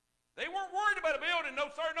 They weren't worried about a building. No,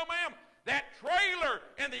 sir, no, ma'am. That trailer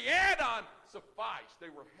and the add-on sufficed. They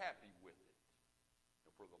were happy with it.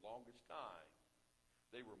 And for the longest time,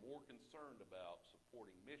 they were more concerned about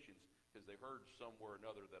supporting missions because they heard somewhere or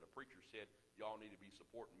another that a preacher said, y'all need to be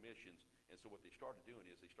supporting missions. And so what they started doing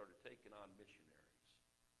is they started taking on missionaries.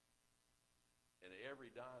 And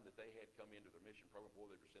every dime that they had come into their mission program, boy,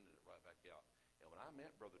 they were sending it right back out. And when I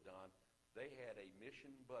met Brother Don, they had a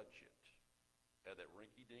mission budget at that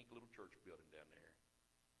rinky-dink little church building down there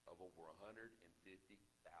of over $150,000 a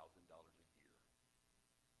year.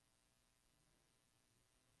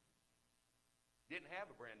 Didn't have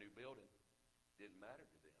a brand new building. Didn't matter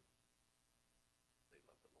to them. They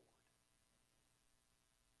loved the Lord.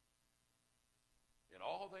 And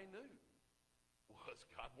all they knew was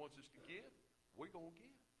God wants us to give. We're going to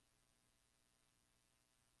give.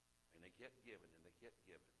 And they kept giving and they kept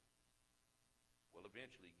giving. Well,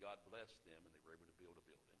 eventually God blessed them and they were able to build a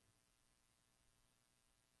building.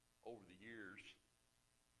 Over the years,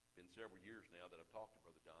 been several years now that I've talked to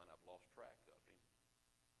Brother Don, I've lost track of him.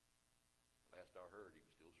 Last I heard, he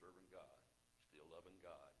was still serving God, still loving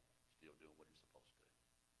God, still doing what he's supposed to.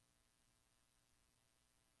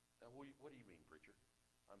 Now, what do you mean, preacher?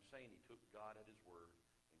 I'm saying he took God at his word,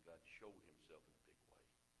 and God showed himself in a big way.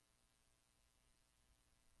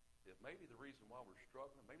 If maybe the reason why we're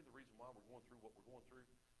struggling, maybe the reason why we're going through what we're going through,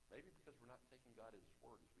 maybe because we're not taking God at his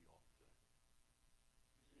word as we ought to.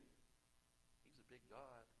 He's a big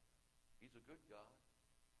God. He's a good God.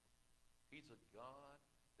 He's a God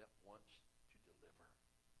that wants to deliver.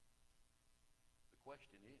 The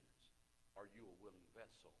question is, are you a willing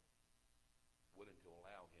vessel, willing to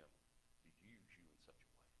allow him to use you in such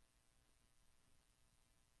a way?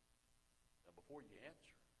 Now, before you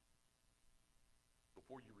answer,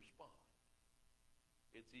 before you respond,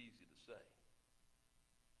 it's easy to say.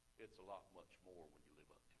 It's a lot much more when you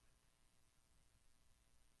live up to it.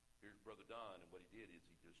 Here's Brother Don, and what he did is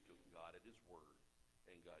he just took God at his word,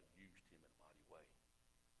 and God used him in a mighty way.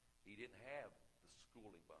 He didn't have the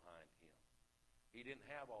schooling behind him. He didn't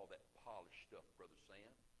have all that polished stuff, Brother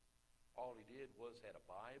Sam. All he did was had a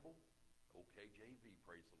Bible, OKJV,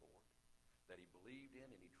 praise the Lord, that he believed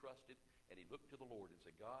in and he trusted, and he looked to the Lord and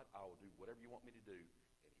said, God, I will do whatever you want me to do,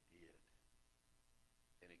 and he did.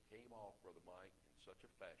 And it came off, Brother Mike, in such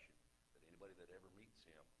a fashion that anybody that ever meets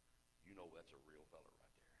him, you know that's a real fella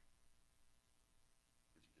right there.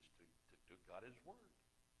 Because he just took God at his word.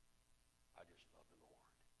 I just love the Lord.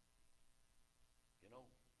 You know,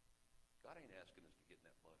 God ain't asking us to get in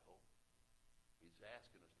that mud hole. He's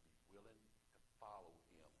asking us to be willing to follow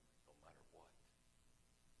him no matter what.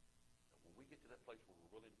 And when we get to that place where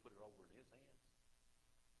we're willing to put it over in his hands,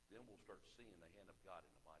 then we'll start seeing the hand of God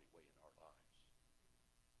in a mighty way in our lives.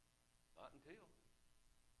 Not until.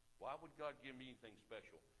 Why would God give me anything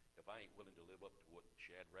special if I ain't willing to live up to what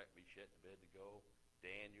Shadrach, Meshach, and Abednego,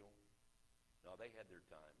 Daniel? No, they had their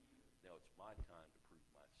time. Now it's my time to prove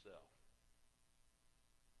myself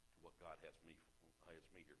to what God has me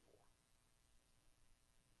here for.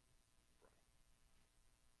 Pray.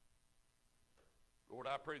 Lord,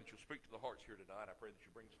 I pray that you'll speak to the hearts here tonight. I pray that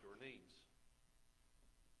you bring us to our knees.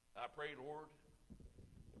 I pray, Lord,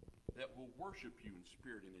 that we'll worship you in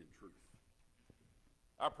spirit and in truth.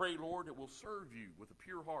 I pray, Lord, that we'll serve you with a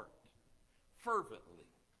pure heart, fervently.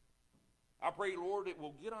 I pray, Lord, that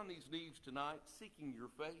we'll get on these knees tonight, seeking your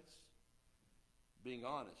face, being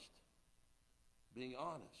honest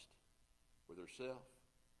with ourselves,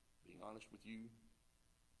 being honest with you.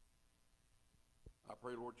 I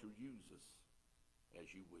pray, Lord, you'll use us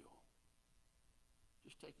as you will.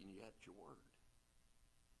 Just taking you at your word.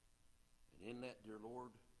 And in that, dear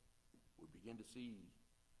Lord, we begin to see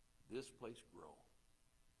this place grow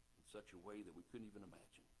in such a way that we couldn't even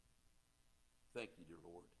imagine. Thank you, dear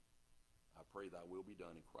Lord. I pray thy will be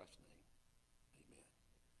done in Christ's name. Amen.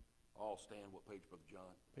 All stand. What page, Brother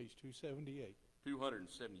John? Page 278.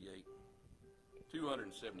 278.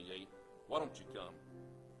 278. Why don't you come?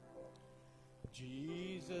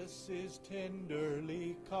 Jesus is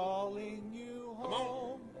tenderly calling you Come on.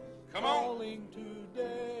 home. Come on. Calling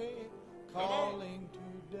today. Calling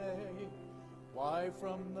today. today? Why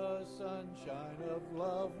from the sunshine of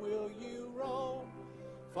love will you roam,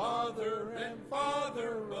 farther and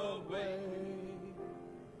farther away?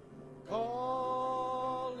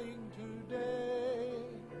 Calling today,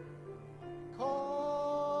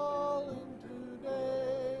 calling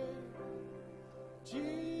today.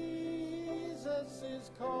 Jesus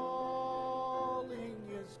is calling,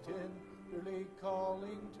 is tenderly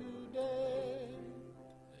calling today.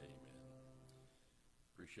 Amen.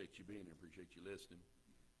 Appreciate you being here. Appreciate you listening.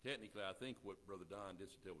 Technically, I think what Brother Don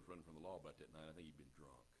Distel was running from the law about that night, I think he'd been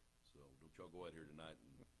drunk. So don't y'all go out here tonight,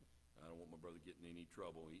 and I don't want my brother getting in any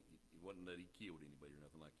trouble. He wasn't that he killed anybody or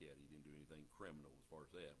nothing like that. He didn't do anything criminal as far as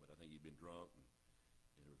that, but I think he'd been drunk and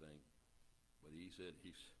everything. But he said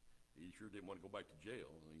he sure didn't want to go back to jail.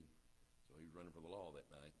 So he was running from the law that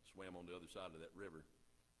night. Swam on the other side of that river.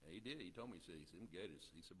 And he did. He told me, he said, them gators.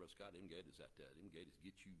 He said, Brother Scott, them gators out there. Them gators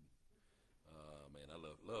get you. Man, I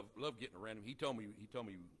love getting around him. He told me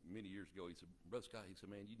many years ago. He said, Brother Scott, he said,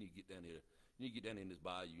 man, you need to get down here. You need to get down in this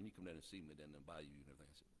bayou. You need to come down and see me down in the bayou and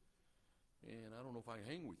everything. I said, man, I don't know if I can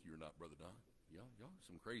hang with you or not, Brother Don. Y'all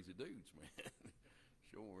some crazy dudes, man.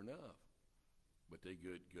 Sure enough. But they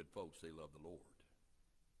good folks. They love the Lord.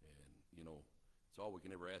 And, you know, it's all we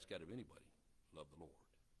can ever ask out of anybody. Love the Lord.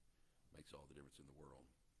 Makes all the difference in the world.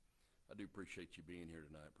 I do appreciate you being here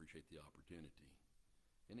tonight. Appreciate the opportunity.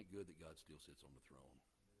 Isn't it good that God still sits on the throne?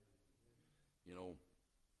 You know,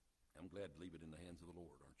 I'm glad to leave it in the hands of the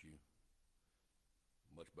Lord, aren't you?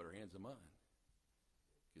 Much better hands than mine.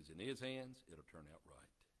 Because in his hands, it'll turn out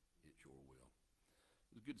right. It sure will.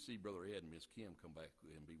 It was good to see Brother Ed and Miss Kim come back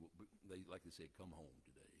and like they said, come home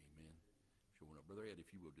today. Amen. Sure enough. Brother Ed,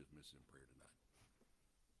 if you will dismiss us in prayer tonight.